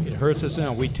 It hurts us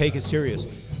now. We take it serious.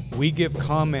 We give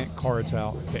comment cards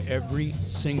out to every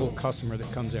single customer that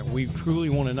comes in. We truly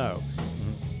want to know.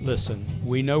 Mm-hmm. Listen,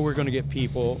 we know we're going to get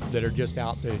people that are just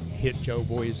out to hit Joe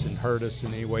Boys and hurt us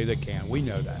in any way they can. We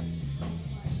know that.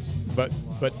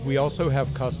 But we also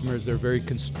have customers that are very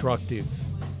constructive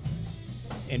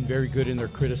and very good in their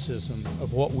criticism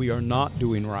of what we are not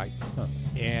doing right. Huh.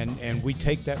 And we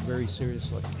take that very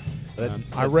seriously.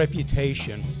 Our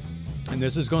reputation, and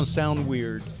this is going to sound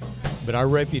weird, but our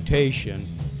reputation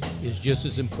is just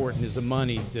as important as the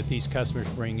money that these customers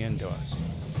bring into us.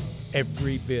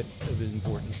 Every bit of it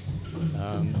important.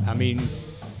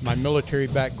 My military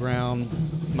background,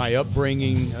 my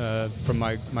upbringing from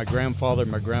my grandfather,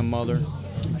 my grandmother,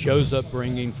 Joe's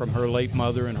upbringing from her late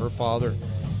mother and her father,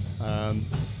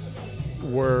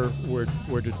 were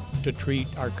to treat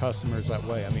our customers that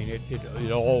way. I mean,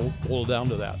 it all boiled down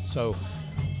to that. So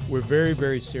we're very,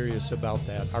 very serious about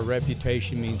that. Our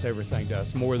reputation means everything to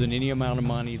us, more than any amount of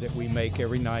money that we make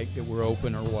every night that we're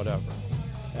open or whatever.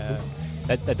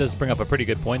 That does bring up a pretty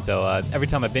good point, though. Every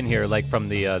time I've been here, like from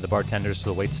the bartenders to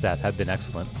the wait staff, have been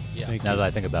excellent. Yeah. Thank Now you. that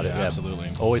I think about it, Yeah, absolutely.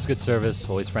 Always good service,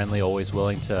 always friendly, always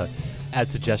willing to add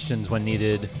suggestions when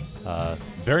needed.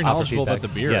 Very offer knowledgeable about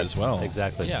feedback. the beer Yes, as well.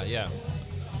 Exactly. Yeah. You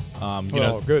Well,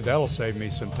 know, good. That'll save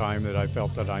me some time that I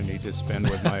felt that I need to spend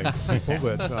with my people.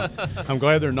 But I'm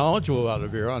glad they're knowledgeable about the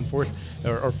beer.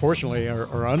 Fortunately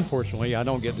or unfortunately, I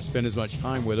don't get to spend as much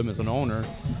time with them as an owner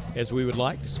as we would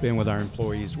like to spend with our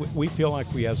employees. We feel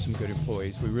like we have some good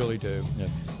employees. We really do. Yeah.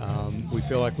 We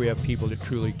feel like we have people that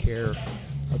truly care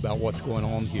about what's going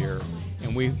on here.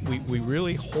 And we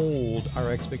really hold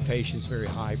our expectations very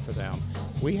high for them.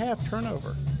 We have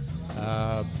turnover.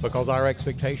 Because our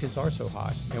expectations are so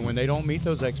high. And when they don't meet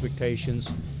those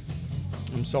expectations,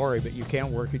 I'm sorry, but you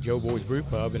can't work at Joe Boy's Brew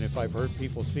Pub. And if I've hurt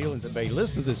people's feelings that may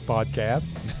listen to this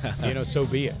podcast, so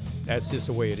be it. That's just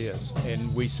the way it is.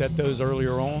 And we set those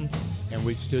earlier on, and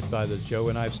we've stood by those. Joe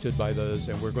and I have stood by those,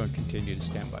 and we're going to continue to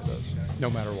stand by those, no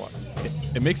matter what.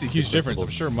 it makes a huge difference. I'm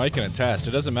principles. sure Mike can attest.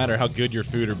 It doesn't matter how good your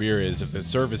food or beer is. If the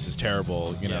service is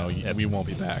terrible, we won't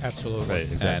be back. Absolutely.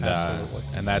 Right, exactly. Absolutely.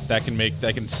 And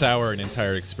that can sour an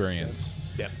entire experience.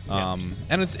 Yep.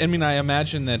 And I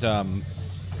imagine that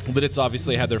Lidditz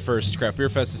obviously had their first craft beer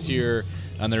fest this year,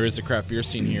 and there is a craft beer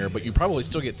scene here, but you probably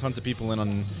still get tons of people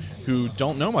in who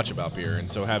don't know much about beer, and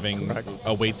so having Correct.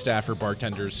 a wait staff or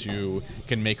bartenders who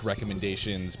can make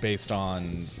recommendations based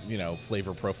on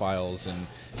flavor profiles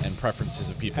and preferences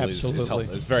of people Absolutely.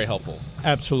 is very helpful.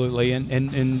 Absolutely,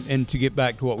 and to get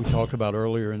back to what we talked about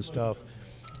earlier and stuff,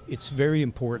 it's very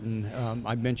important.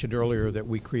 I mentioned earlier that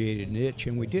we created a niche,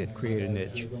 and we did create a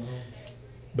niche.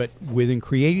 But within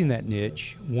creating that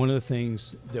niche, one of the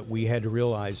things that we had to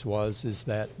realize is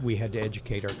that we had to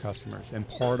educate our customers, and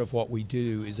part of what we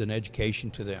do is an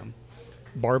education to them.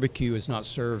 Barbecue is not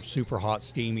served super hot,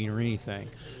 steaming, or anything.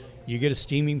 You get a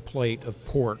steaming plate of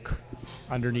pork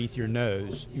underneath your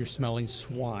nose, you're smelling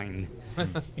swine.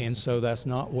 And so that's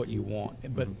not what you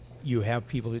want. But you have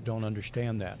people that don't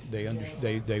understand that.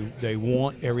 They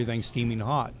want everything steaming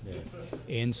hot.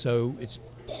 And so it's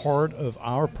part of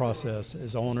our process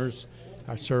as owners,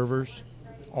 our servers,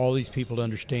 all these people to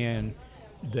understand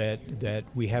that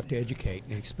we have to educate,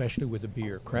 and especially with the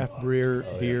beer. Craft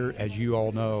beer, as you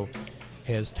all know,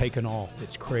 has taken off.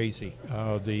 It's crazy.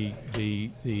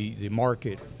 The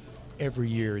market every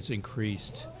year has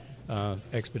increased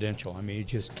exponential. I mean, it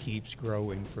just keeps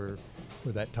growing for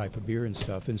that type of beer and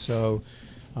stuff. And so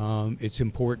it's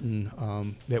important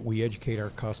that we educate our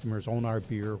customers on our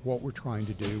beer, what we're trying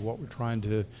to do, what we're trying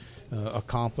to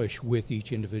accomplish with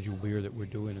each individual beer that we're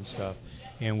doing and stuff.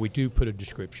 And we do put a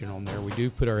description on there. We do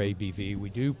put our ABV. We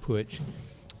do put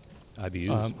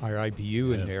IBUs. our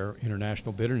IBU in there,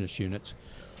 International Bitterness Units.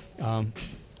 And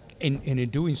in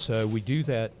doing so, we do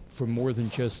that for more than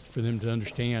just for them to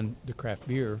understand the craft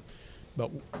beer,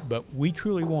 but we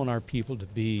truly want our people to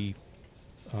be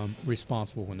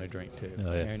responsible when they drink too.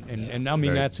 Oh, yeah. And I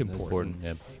mean, Very that's important.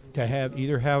 yeah. To have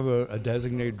a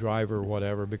designated driver or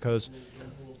whatever, because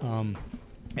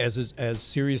as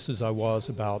serious as I was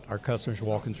about our customers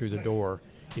walking through the door,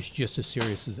 it's just as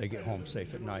serious as they get home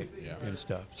safe at night and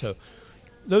stuff. So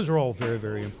those are all very,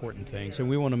 very important things, and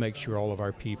we want to make sure all of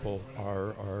our people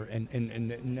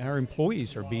and our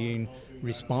employees are being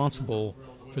responsible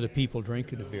for the people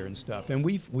drinking the beer and stuff. And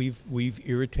we've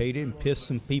irritated and pissed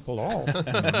some people off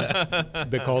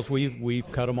because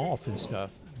we've cut them off and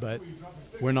stuff. But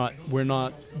we're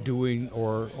not doing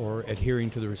or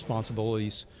adhering to the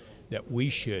responsibilities that we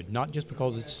should, not just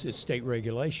because it's state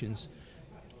regulations,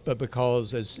 but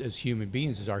because as human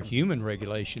beings, it's our human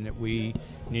regulation that we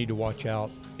need to watch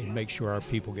out and make sure our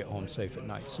people get home safe at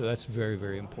night. So that's very,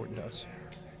 very important to us.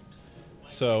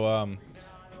 So,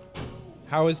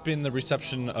 how has been the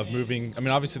reception of moving? I mean,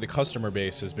 obviously the customer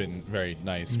base has been very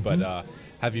nice, but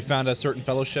have you found a certain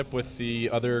fellowship with the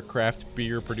other craft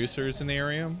beer producers in the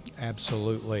area?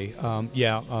 Absolutely.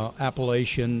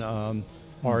 Appellation,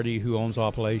 Artie, who owns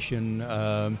Appellation,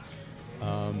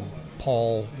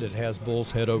 Paul, that has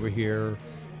Bull's Head over here.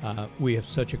 We have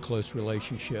such a close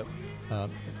relationship.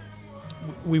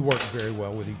 We work very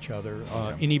well with each other.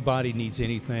 Anybody needs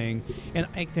anything, and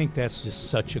I think that's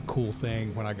just such a cool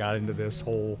thing when I got into this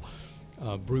whole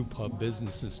brew pub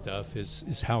business and stuff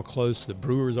is how close the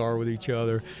brewers are with each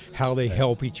other, how they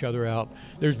help each other out.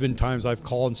 There's been times I've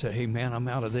called and said, "Hey man, I'm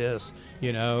out of this,"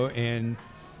 and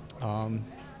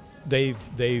they've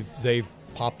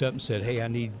popped up and said, "Hey, I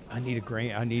need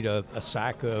a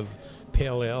sack of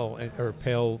pale ale or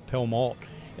pale malt,"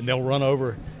 and they'll run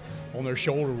over on their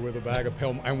shoulder with a bag of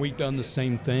pale malt, and we've done the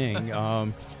same thing.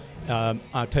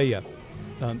 I'll tell you,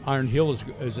 Iron Hill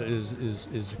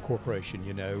is a corporation,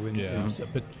 you know, and so,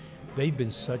 but they've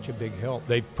been such a big help.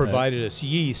 They've provided us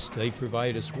yeast, they've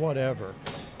provided us whatever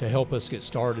to help us get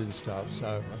started and stuff.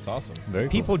 So That's awesome. Very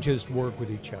people just work with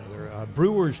each other.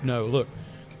 Brewers know. Look,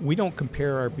 we don't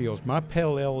compare our beers. My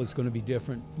Pale Ale is going to be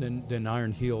different than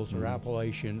Iron Hills or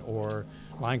Appalachian or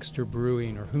Lancaster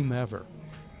Brewing or whomever.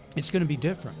 It's going to be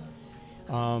different.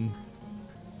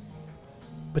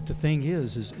 But the thing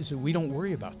is that we don't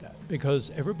worry about that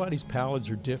because everybody's palates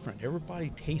are different. Everybody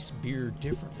tastes beer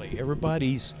differently.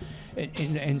 Everybody's,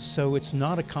 and so it's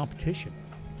not a competition.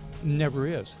 Never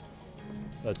is.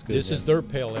 That's good. This is yeah. their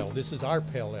Pale Ale. This is our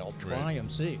Pale Ale. Try Right. them,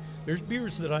 see. There's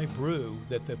beers that I brew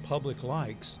that the public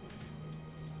likes.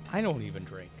 I don't even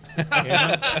drink, you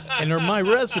know? And they're my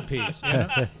recipes. You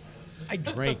know? I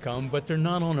drink them, but they're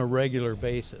not on a regular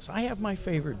basis. I have my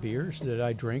favorite beers that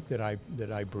I drink, that I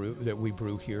brew, that we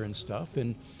brew here and stuff,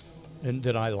 and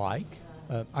that I like.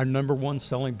 Our number one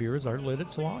selling beer is our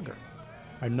Lidditz Lager.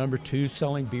 Our number two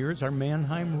selling beer is our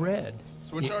Mannheim Red.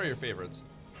 So which are your favorites?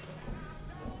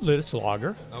 Lidditz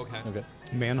Lager, Okay. Okay.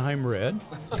 Mannheim Red.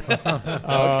 Okay,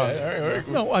 all right.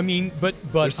 No, I mean, but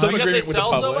There's some Because agreement they with the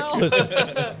sell so public. well?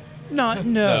 listen, not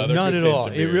they're not good at all.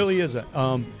 tasting It really beers.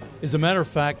 isn't. As a matter of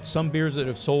fact, some beers that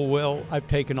have sold well, I've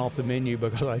taken off the menu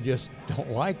because I just don't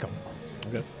like them.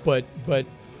 Okay. But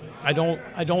I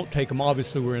don't take them.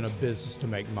 Obviously, we're in a business to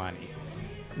make money.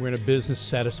 We're in a business to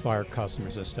satisfy our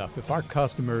customers and stuff. If our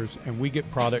customers and we get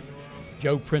product,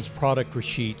 Joe prints product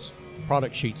sheets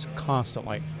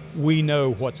constantly. We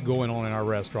know what's going on in our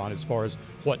restaurant as far as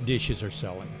what dishes are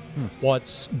selling,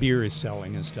 what beer is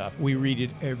selling and stuff. We read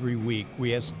it every week. We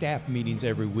have staff meetings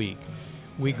every week.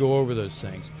 We go over those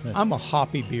things. Nice. I'm a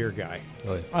hoppy beer guy.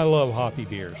 Oh, yeah. I love hoppy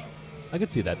beers. I could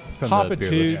see that from the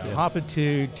beer list. Hopitude, Yeah.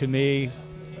 Hopitude to me,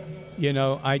 you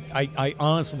know, I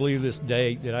honestly believe this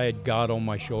day that I had God on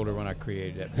my shoulder when I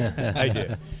created it. I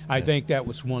do. I think that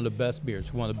was one of the best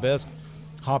beers, one of the best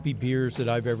hoppy beers that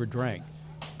I've ever drank.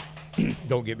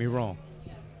 Don't get me wrong.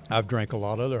 I've drank a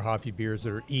lot of other hoppy beers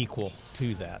that are equal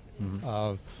to that.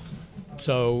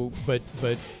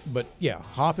 But yeah,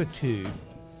 Hopitude,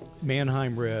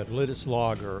 Mannheim Red, Lidditz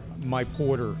Lager, my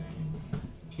porter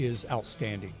is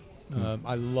outstanding.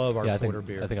 I love our Yeah, porter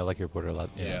beer. I think I like your porter a lot.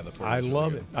 Yeah, the I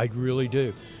love it. I really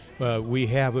do. We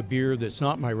have a beer that's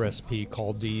not my recipe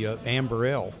called the Amber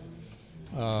Ale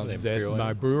that Imperial my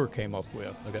Ale? brewer came up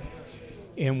with. Okay.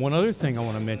 And one other thing I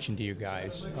want to mention to you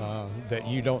guys that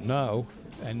you don't know,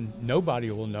 and nobody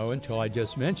will know until I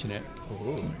just mention it.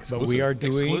 But we are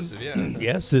doing Exclusive, yeah.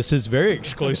 Yes, this is very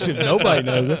exclusive. Nobody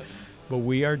knows it. But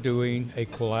we are doing a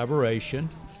collaboration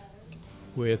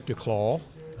with DeClaw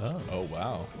Oh,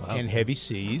 wow. and Heavy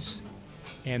Seas,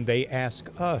 and they ask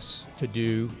us to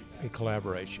do a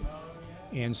collaboration.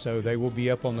 And so they will be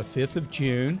up on the 5th of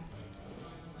June,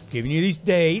 giving you these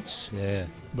dates, Yeah.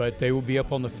 but they will be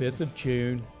up on the 5th of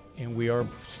June, and we are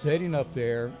setting up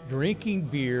there, drinking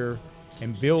beer,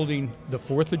 and building the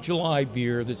 4th of July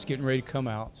beer that's getting ready to come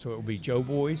out. So it will be Joe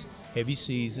Boys, Heavy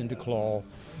Seas, and DeClaw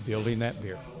building that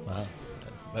beer. Wow.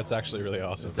 That's actually really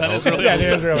awesome. That is really That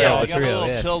awesome. is really yeah, awesome. I got a Real,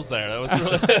 little yeah. chills there. That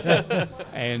was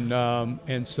really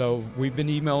And so we've been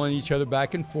emailing each other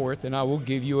back and forth, and I will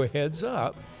give you a heads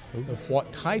up of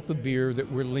what type of beer that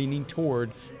we're leaning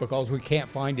toward because we can't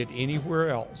find it anywhere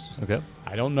else. Okay.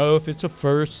 I don't know if it's a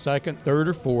first, second, third,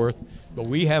 or fourth, but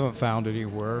we haven't found it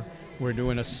anywhere. We're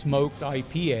doing a smoked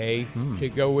IPA to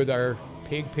go with our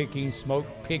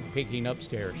smoked pig picking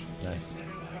upstairs Nice.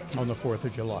 on the 4th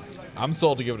of July. I'm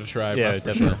sold to give it a try. Yeah, that's for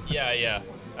definitely. sure. yeah,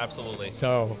 absolutely.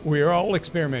 So we are all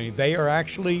experimenting. They are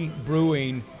actually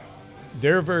brewing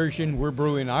their version, we're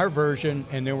brewing our version,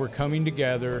 and then we're coming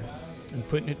together and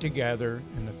putting it together.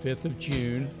 And the 5th of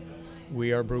June,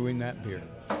 we are brewing that beer.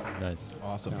 Nice.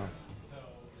 Awesome. No.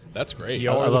 That's great.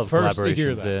 Y'all I are the love first to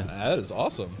hear collaborations. that. Yeah. That is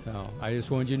awesome. No, I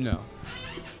just wanted you to know.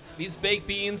 These baked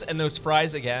beans and those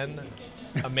fries again,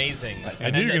 amazing.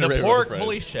 I knew you were and gonna the rave about pork, the fries.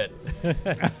 holy shit.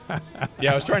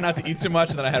 Yeah, I was trying not to eat too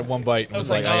much, and then I had one bite, and I was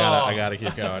like, like, I oh. gotta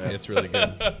keep going. It's really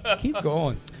good. Keep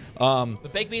going. The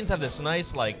baked beans have this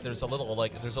nice there's a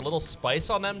little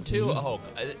spice on them too. Oh,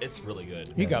 it's really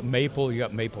good. You got maple, Yeah.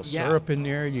 syrup in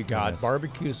there, you got Nice.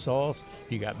 barbecue sauce,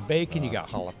 you got bacon, you got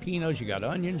jalapenos, you got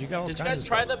onions, you got all Did you kinds guys of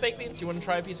try stuff. the baked beans? You want to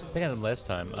try a piece of? I think I had them last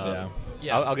time.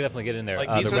 Yeah. I'll definitely get in there.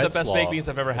 Like, these are Red the best Slaw, baked beans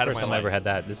I've ever had in First my time I ever life. had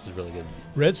that. This is really good.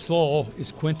 Red Slaw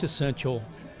is quintessential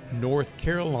North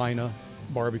Carolina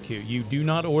barbecue. You do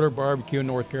not order barbecue in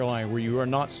North Carolina where you are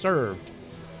not served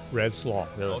red slaw.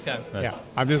 Really? Okay. Nice. Yeah,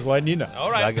 I'm just letting you know. All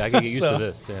I, I right. can get used So- to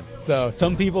this. Yeah. So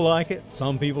some people like it,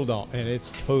 some people don't, and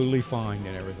it's totally fine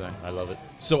and everything. I love it.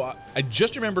 So I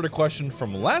just remembered a question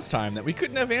from last time that we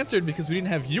couldn't have answered because we didn't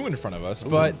have you in front of us.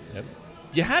 But Yep.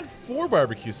 you had 4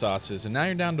 barbecue sauces, and now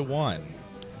you're down to 1.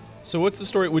 So what's the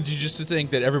story? Would you just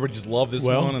think that everybody just loved this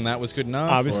Well, one and that was good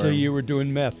enough? Obviously, or? you were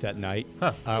doing meth that night.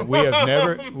 We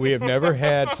have never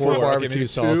had 4 4, okay, barbecue maybe 2.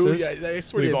 sauces. Yeah, I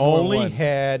swear you We've had more than only one.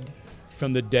 had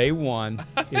from the day one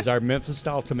is our Memphis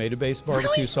style tomato-based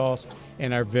barbecue sauce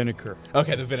and our vinegar.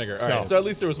 Okay, the vinegar. All right. So- So at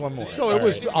least there was one more. So All it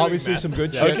was right. obviously some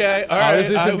good shit. Okay, all right.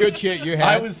 Obviously I some good was- shit you had.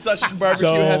 I was such in barbecue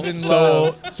heaven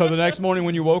love. so the next morning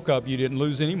when you woke up, you didn't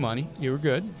lose any money. You were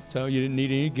good. So you didn't need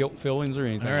any guilt fillings or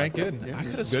anything. All right, like that. good. Yeah, I could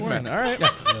have good sworn. man. All right.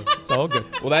 It's all good.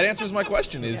 Well, that answers my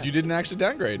question. Is you didn't actually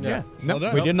downgrade? Yeah. No, Well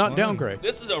done. we did not Well done. downgrade.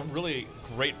 This is a really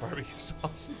great barbecue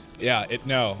sauce. Yeah.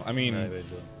 No. I mean, Right, right,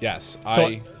 right. yes.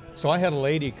 So I had a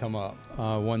lady come up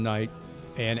one night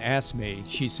and ask me,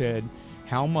 she said,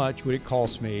 how much would it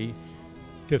cost me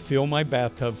to fill my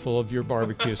bathtub full of your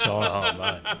barbecue sauce? Oh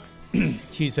my.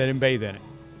 She said, and bathe in it.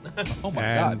 Oh my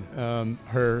God. And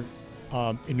her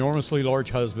enormously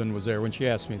large husband was there when she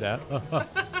asked me that.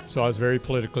 So I was very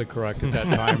politically correct at that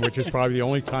time, which is probably the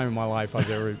only time in my life I was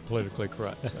ever politically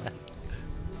correct. So.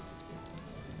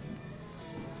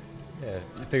 Yeah.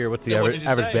 You figure what's the Yeah, what average, did you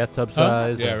average say? bathtub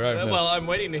size? Yeah. Right. Well, I'm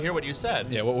waiting to hear what you said.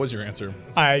 Yeah. What was your answer?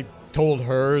 I told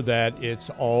her that it's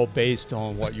all based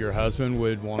on what your husband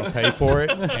would want to pay for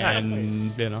it,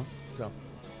 and so.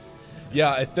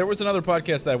 Yeah. If there was another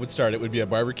podcast that I would start, it would be a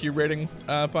barbecue rating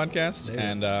podcast. Maybe.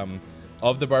 And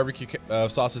of the barbecue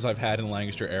sauces I've had in the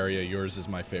Lancaster area, yours is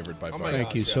my favorite by far. my Thank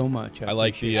gosh, you yeah. so much. I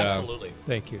like the Absolutely.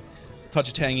 Thank you. touch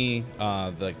of tangy,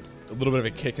 the a little bit of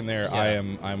a kick in there. Yeah.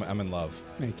 I'm in love.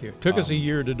 Thank you. Took us a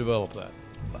year to develop that.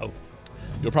 Oh.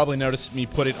 You'll probably notice me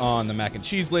put it on the mac and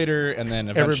cheese later, and then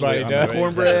eventually Everybody on does. the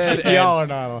cornbread. and- Y'all are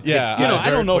not on. Yeah, You know, I I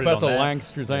don't know if put it that's a on that.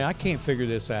 Lancaster thing. I can't figure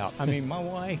this out. I mean, my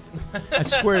wife, I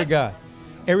swear to God,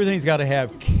 everything's got to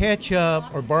have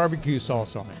ketchup or barbecue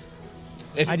sauce on it.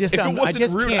 If, I just if it don't- I wasn't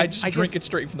just rude, can't- I'd just I drink just- it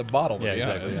straight from the bottle. To Yeah, be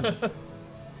exactly. honest.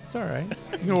 It's all right.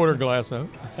 You can order a glass of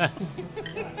it.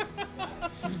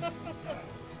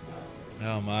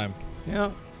 Oh my!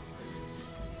 Yeah.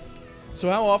 So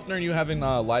how often are you having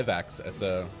live acts at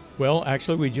the? Well,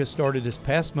 actually, we just started this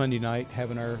past Monday night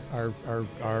having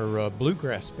our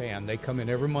bluegrass band. They come in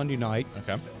every Monday night,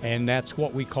 Okay. and that's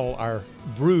what we call our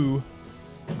brew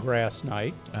grass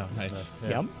night. Oh, nice.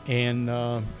 Yep. And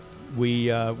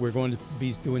we're going to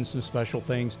be doing some special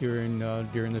things during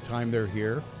the time they're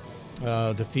here.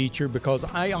 The feature, because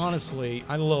I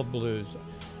love blues.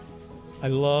 I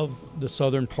love the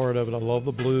southern part of it. I love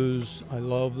the blues. I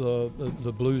love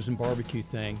the blues and barbecue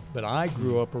thing. But I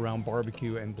grew up around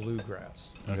barbecue and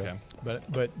bluegrass. Okay. But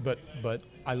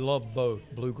I love both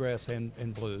bluegrass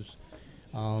and blues.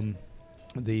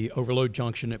 The Overload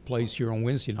Junction that plays here on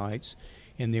Wednesday nights,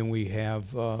 and then we have.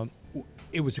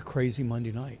 It was a crazy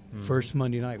Monday night. First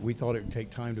Monday night, we thought it would take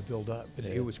time to build up, but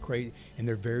it was crazy. And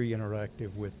they're very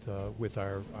interactive with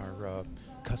our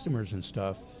customers and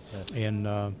stuff. Yes.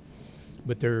 And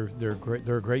but they're great.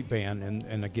 They're a great band,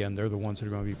 and again, they're the ones that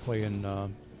are going to be playing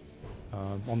on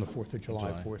the 4th of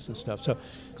July for us and stuff.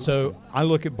 So I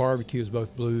look at barbecue as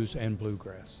both blues and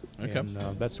bluegrass. Okay. And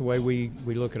that's the way we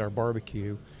look at our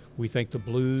barbecue. We think the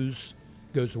blues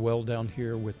goes well down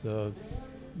here with the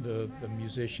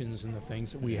musicians and the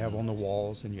things that we have on the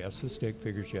walls, and yes, the stick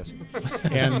figures, yes,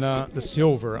 and the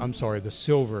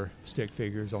silver stick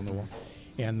figures on the wall.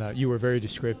 And you were very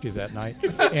descriptive that night,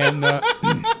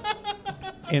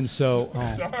 and so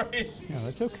Sorry. yeah,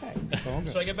 that's okay. It's all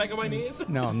good. Should I get back on my knees?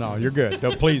 No, you're good.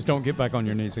 Please don't get back on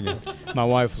your knees again. My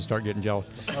wife will start getting jealous.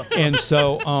 And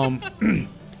so,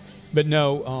 but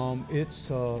no, it's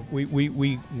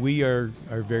we are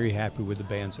very happy with the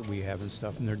bands that we have and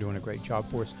stuff, and they're doing a great job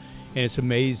for us. And it's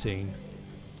amazing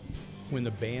when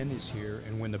the band is here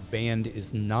and when the band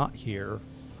is not here,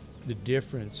 the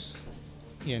difference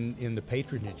in the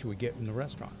patronage we get from the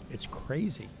restaurant. It's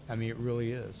crazy. I mean, it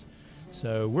really is.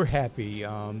 So we're happy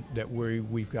that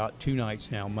we've got 2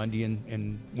 nights now, Monday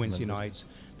and Wednesday nights,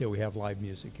 that we have live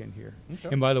music in here. Okay.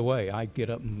 And by the way, I get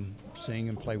up and sing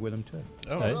and play with them too.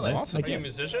 Oh, Right, Really? nice. Are you a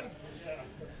musician?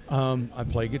 I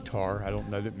play guitar. I don't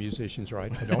know that musician's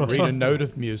right. I don't read a note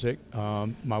of music.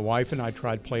 My wife and I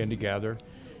tried playing together.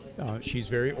 She's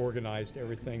very organized.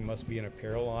 Everything must be in a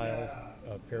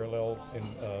parallel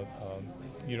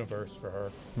universe for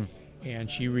her. And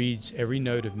she reads every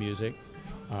note of music.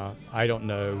 I don't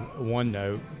know one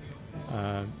note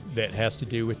that has to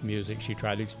do with music. She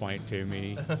tried to explain it to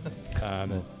me.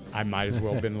 I might as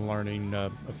well have been learning a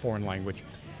foreign language.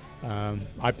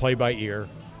 I play by ear,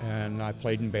 and I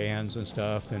played in bands and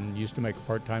stuff, and used to make a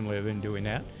part-time living doing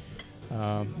that.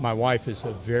 My wife is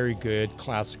a very good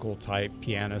classical type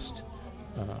pianist.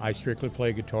 I strictly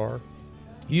play guitar.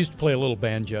 Used to play a little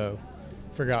banjo,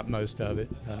 forgot most of it,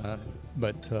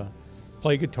 but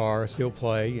play guitar, still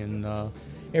play, and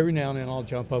every now and then I'll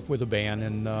jump up with a band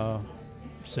and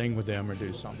sing with them or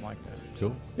do something like that.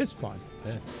 Cool. It's fun.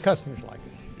 Yeah. Customers like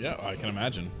it. Yeah, I can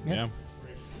imagine. Yeah. Yeah.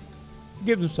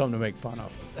 Give them something to make fun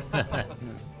of.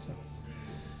 So.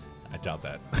 I doubt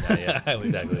that. Yeah,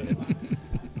 exactly.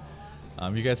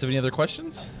 You guys have any other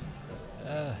questions?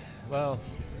 Well,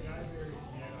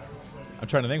 I'm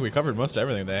trying to think. We covered most of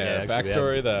everything. The Yeah, actually,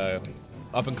 backstory, the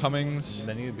up and comings.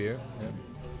 menu of beer. Yeah.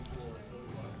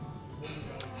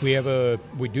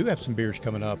 We do have some beers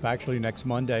coming up. Actually, next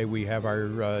Monday we have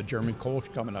our German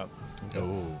Kolsch coming up.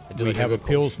 Oh, I do We like have a good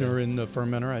Kolsch, Pilsner in the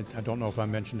fermenter. I don't know if I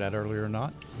mentioned that earlier or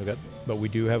not, yeah. Okay. but we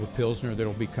do have a Pilsner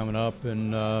that'll be coming up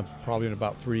in probably in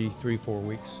about 4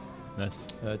 weeks. Nice.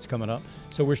 It's coming up.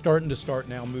 So we're starting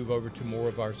to move over to more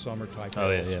of our summer type Oh,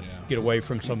 yeah, ales. yeah. Get away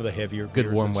from some of the heavier Good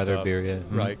beers warm and weather stuff. beer, yeah.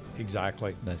 Mhm. Right,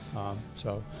 exactly. Nice.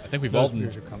 So I think we've those all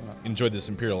beers are coming up. enjoyed this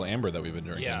Imperial Amber that we've been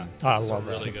drinking. Yeah. I This is a love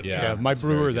really that. good Yeah. beer. My it's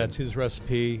very brewer, good. that's his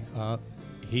recipe.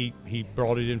 He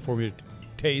brought it in for me to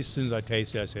taste. As soon as I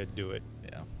tasted it, I said, do it.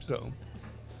 Yeah. So,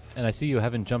 And I see you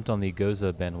haven't jumped on the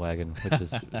Goza bandwagon, which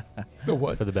is the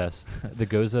what? for the best. The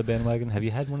Goza bandwagon. Have you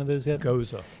had one of those yet?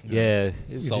 Goza. Yeah.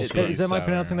 Salty Is that am I sour.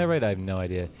 pronouncing that right? I have no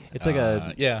idea. It's like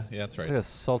Yeah, that's right. it's like a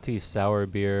salty sour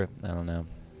beer. I don't know.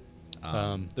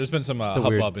 There's been some It's a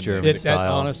weird hubbub in German the That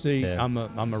style. honestly, Yeah. I'm a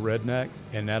redneck,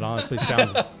 and that honestly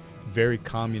sounds very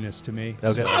communist to me.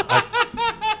 Okay.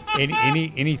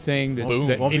 Anything that's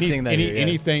Boom. Won't be seeing that here, yeah.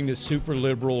 anything that's super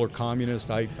liberal or communist,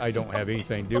 I don't have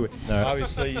anything to do with. No.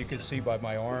 Obviously, you can see by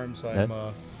my arms, I'm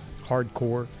Yeah.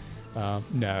 hardcore. No,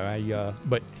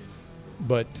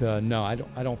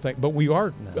 I don't think. But we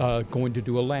are going to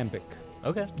do a lambic.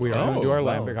 Okay. We are going to do our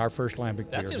wow. lambic, our first lambic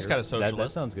beer. That seems here. kind of That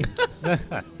socialist. sounds good.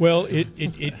 Well, it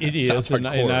is, Sounds and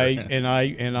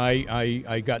hardcore.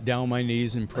 I got down on my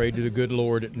knees and prayed to the good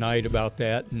Lord at night about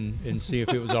that and see if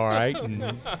it was all right.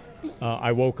 And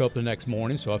I woke up the next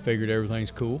morning, so I figured everything's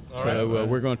cool.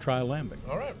 We're going to try a lambic.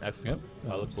 All right. Excellent.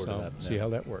 I look forward So to that. see yeah. how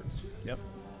that works. Yep.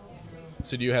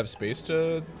 So do you have space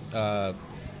to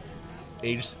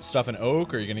age stuff in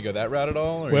oak, or are you going to go that route at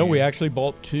all? Or Well, you- we actually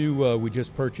bought two. We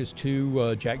just purchased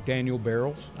two Jack Daniel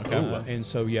barrels. Okay. And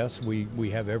so yes, we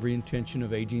have every intention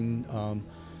of aging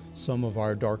some of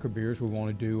our darker beers. We want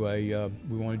to do a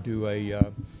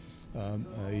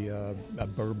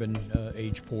bourbon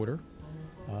aged porter,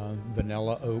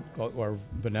 vanilla oak or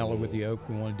vanilla with the oak.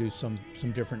 We want to do some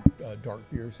different dark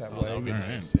beers that way. that would be and,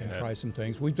 nice. and try some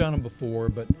things. We've done them before,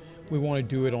 but we want to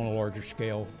do it on a larger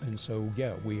scale. And so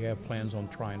yeah, we have plans on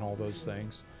trying all those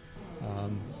things.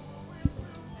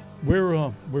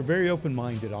 We're very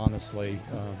open-minded, honestly,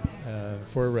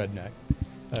 for a redneck.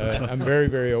 I'm very,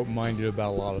 very open-minded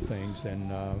about a lot of things,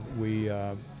 and we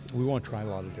want to try a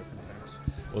lot of different things.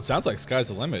 Well, it sounds like sky's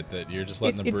the limit. That you're just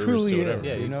letting the It brewers truly do whatever.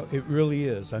 is. You know, it really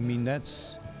is. I mean, that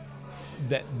is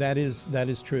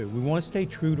true. We want to stay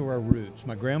true to our roots.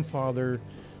 My grandfather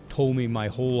told me my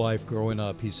whole life growing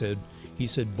up. He said,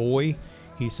 boy,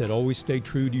 he said, always stay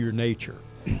true to your nature.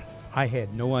 I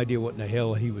had no idea what in the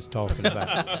hell he was talking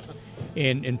about.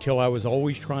 And until I was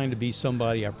always trying to be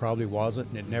somebody I probably wasn't,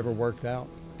 and it never worked out.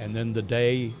 And then the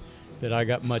day that I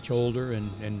got much older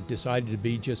and decided to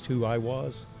be just who I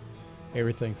was,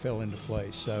 everything fell into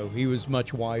place. So he was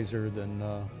much wiser than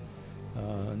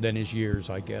his years,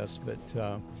 I guess.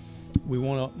 But we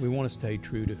want to stay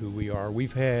true to who we are.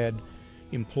 We've had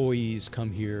employees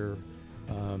come here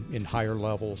in higher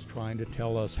levels trying to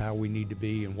tell us how we need to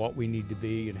be and what we need to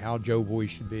be and how Joe Boy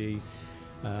should be.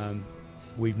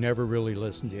 We've never really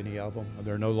listened to any of them.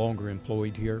 They're no longer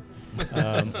employed here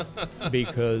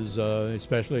because,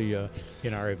 especially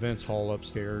in our events hall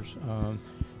upstairs,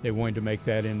 she wanted to make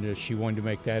that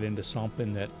into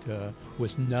something that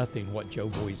was nothing what Joe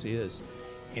Boy's is.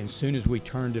 And as soon as we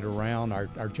turned it around,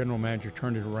 our general manager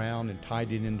turned it around and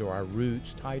tied it into our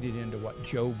roots, tied it into what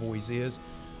Joe Boy's is,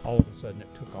 all of a sudden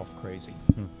it took off crazy.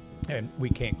 And we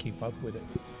can't keep up with it.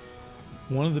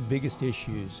 One of the biggest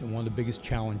issues and one of the biggest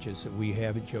challenges that we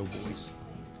have at Joe Boy's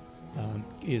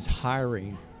is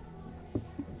hiring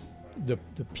the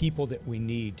people that we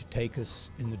need to take us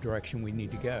in the direction we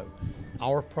need to go.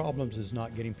 Our problems is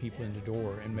not getting people in the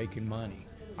door and making money.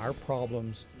 Our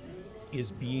problems is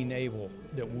being able,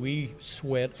 that we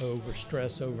sweat over,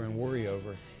 stress over, and worry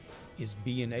over, is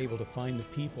being able to find the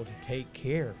people to take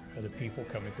care of the people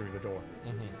coming through the door.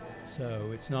 So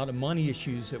it's not the money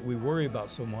issues that we worry about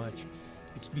so much.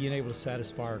 It's being able to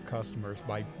satisfy our customers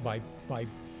by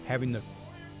having the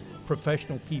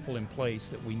professional people in place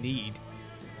that we need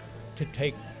to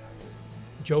take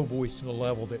Joe Boys to the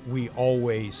level that we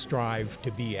always strive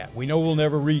to be at. We know we'll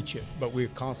never reach it, but we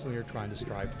constantly are trying to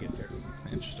strive to get there.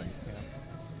 Interesting. Yeah.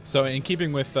 So, in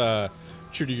keeping with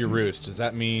true to your roost, does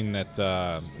that mean that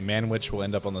Manwich will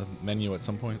end up on the menu at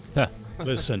some point?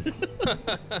 Listen,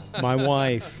 my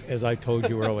wife, as I told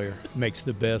you earlier, makes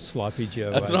the best sloppy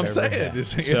Joe. That's what I'm I've ever saying. had.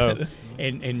 Just- So,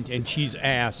 and she's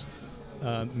asked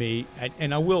me,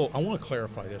 and I want to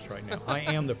clarify this right now. I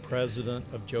am the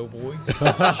president of Joe Boys.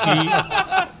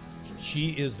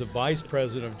 She is the vice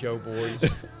president of Joe Boys.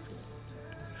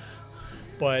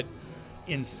 But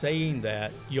in saying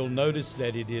that, you'll notice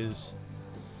that it is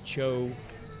Joe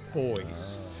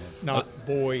Boys, not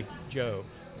Boy Joe.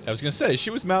 I was going to say, she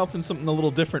was mouthing something a little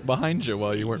different behind you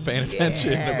while you weren't paying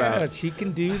attention about. She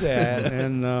can do that,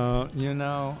 and I'm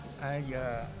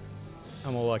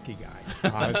a lucky guy.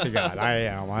 Honest to God, I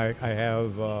am. I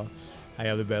have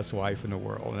the best wife in the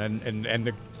world,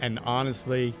 and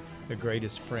honestly, the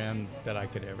greatest friend that I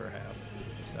could ever have.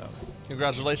 So,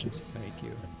 Congratulations. thank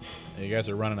you. You guys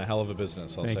are running a hell of a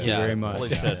business, I'll Thank say. you Yeah, very much. holy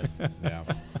shit. Yeah.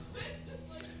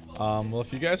 Well,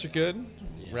 if you guys are good,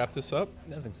 wrap this up.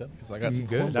 I think so. Because I got some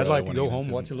Good. cornbread I'd like I to wanna go get home,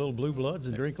 into. watch a little Blue Bloods,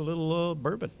 and drink a little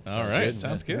bourbon. All right, good,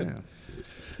 sounds man. good. Yeah.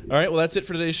 All right, well, that's it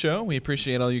for today's show. We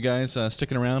appreciate all you guys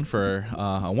sticking around for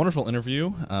a wonderful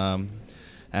interview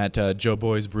at Joe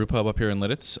Boy's Brew Pub up here in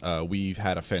Lidditz. We've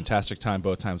had a fantastic time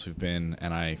both times we've been,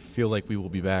 and I feel like we will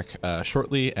be back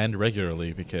shortly and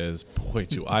regularly because, boy,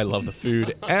 do I love the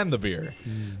food and the beer.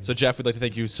 So, Jeff, we'd like to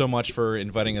thank you so much for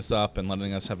inviting us up and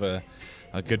letting us have a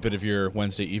good bit of your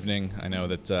Wednesday evening. I know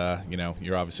that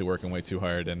you're obviously working way too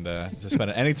hard, and to spend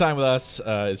any time with us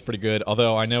is pretty good.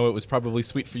 Although I know it was probably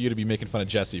sweet for you to be making fun of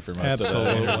Jesse for most of the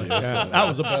Absolutely. interview. Yeah, So, that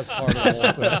was the best part of the whole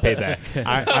thing. Payback.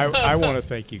 I want to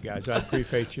thank you guys. I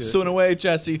appreciate you. So in a way,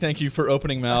 Jesse, thank you for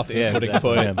opening mouth and Yeah, footing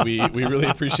exactly. foot. We really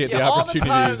appreciate the Yeah, all opportunities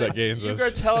time that gains you us.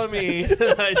 are telling me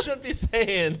that I shouldn't be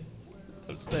saying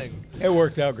those things. It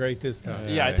worked out great this time.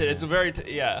 Yeah, it did. It's a very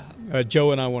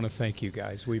Joe and I want to thank you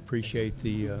guys. We appreciate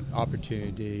the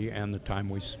opportunity and the time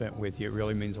we've spent with you. It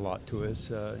really means a lot to us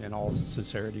in all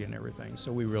sincerity and everything.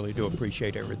 So we really do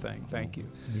appreciate everything. Thank you.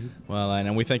 Well,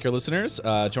 and we thank our listeners.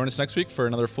 Join us next week for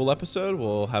another full episode.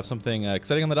 We'll have something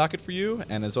exciting on the docket for you.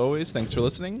 And as always, thanks for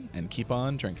listening and keep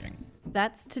on drinking.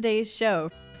 That's today's show.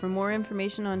 For more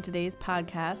information on today's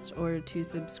podcast or to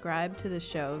subscribe to the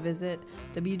show, visit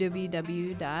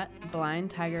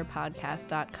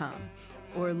www.blindtigerpodcast.com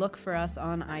or look for us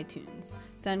on iTunes.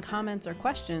 Send comments or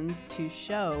questions to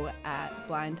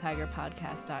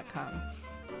show@blindtigerpodcast.com.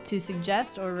 To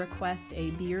suggest or request a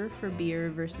beer for beer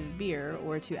versus beer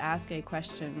or to ask a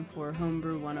question for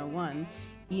Homebrew 101,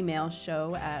 email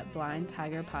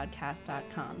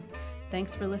show@blindtigerpodcast.com.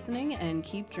 Thanks for listening and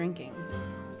keep drinking.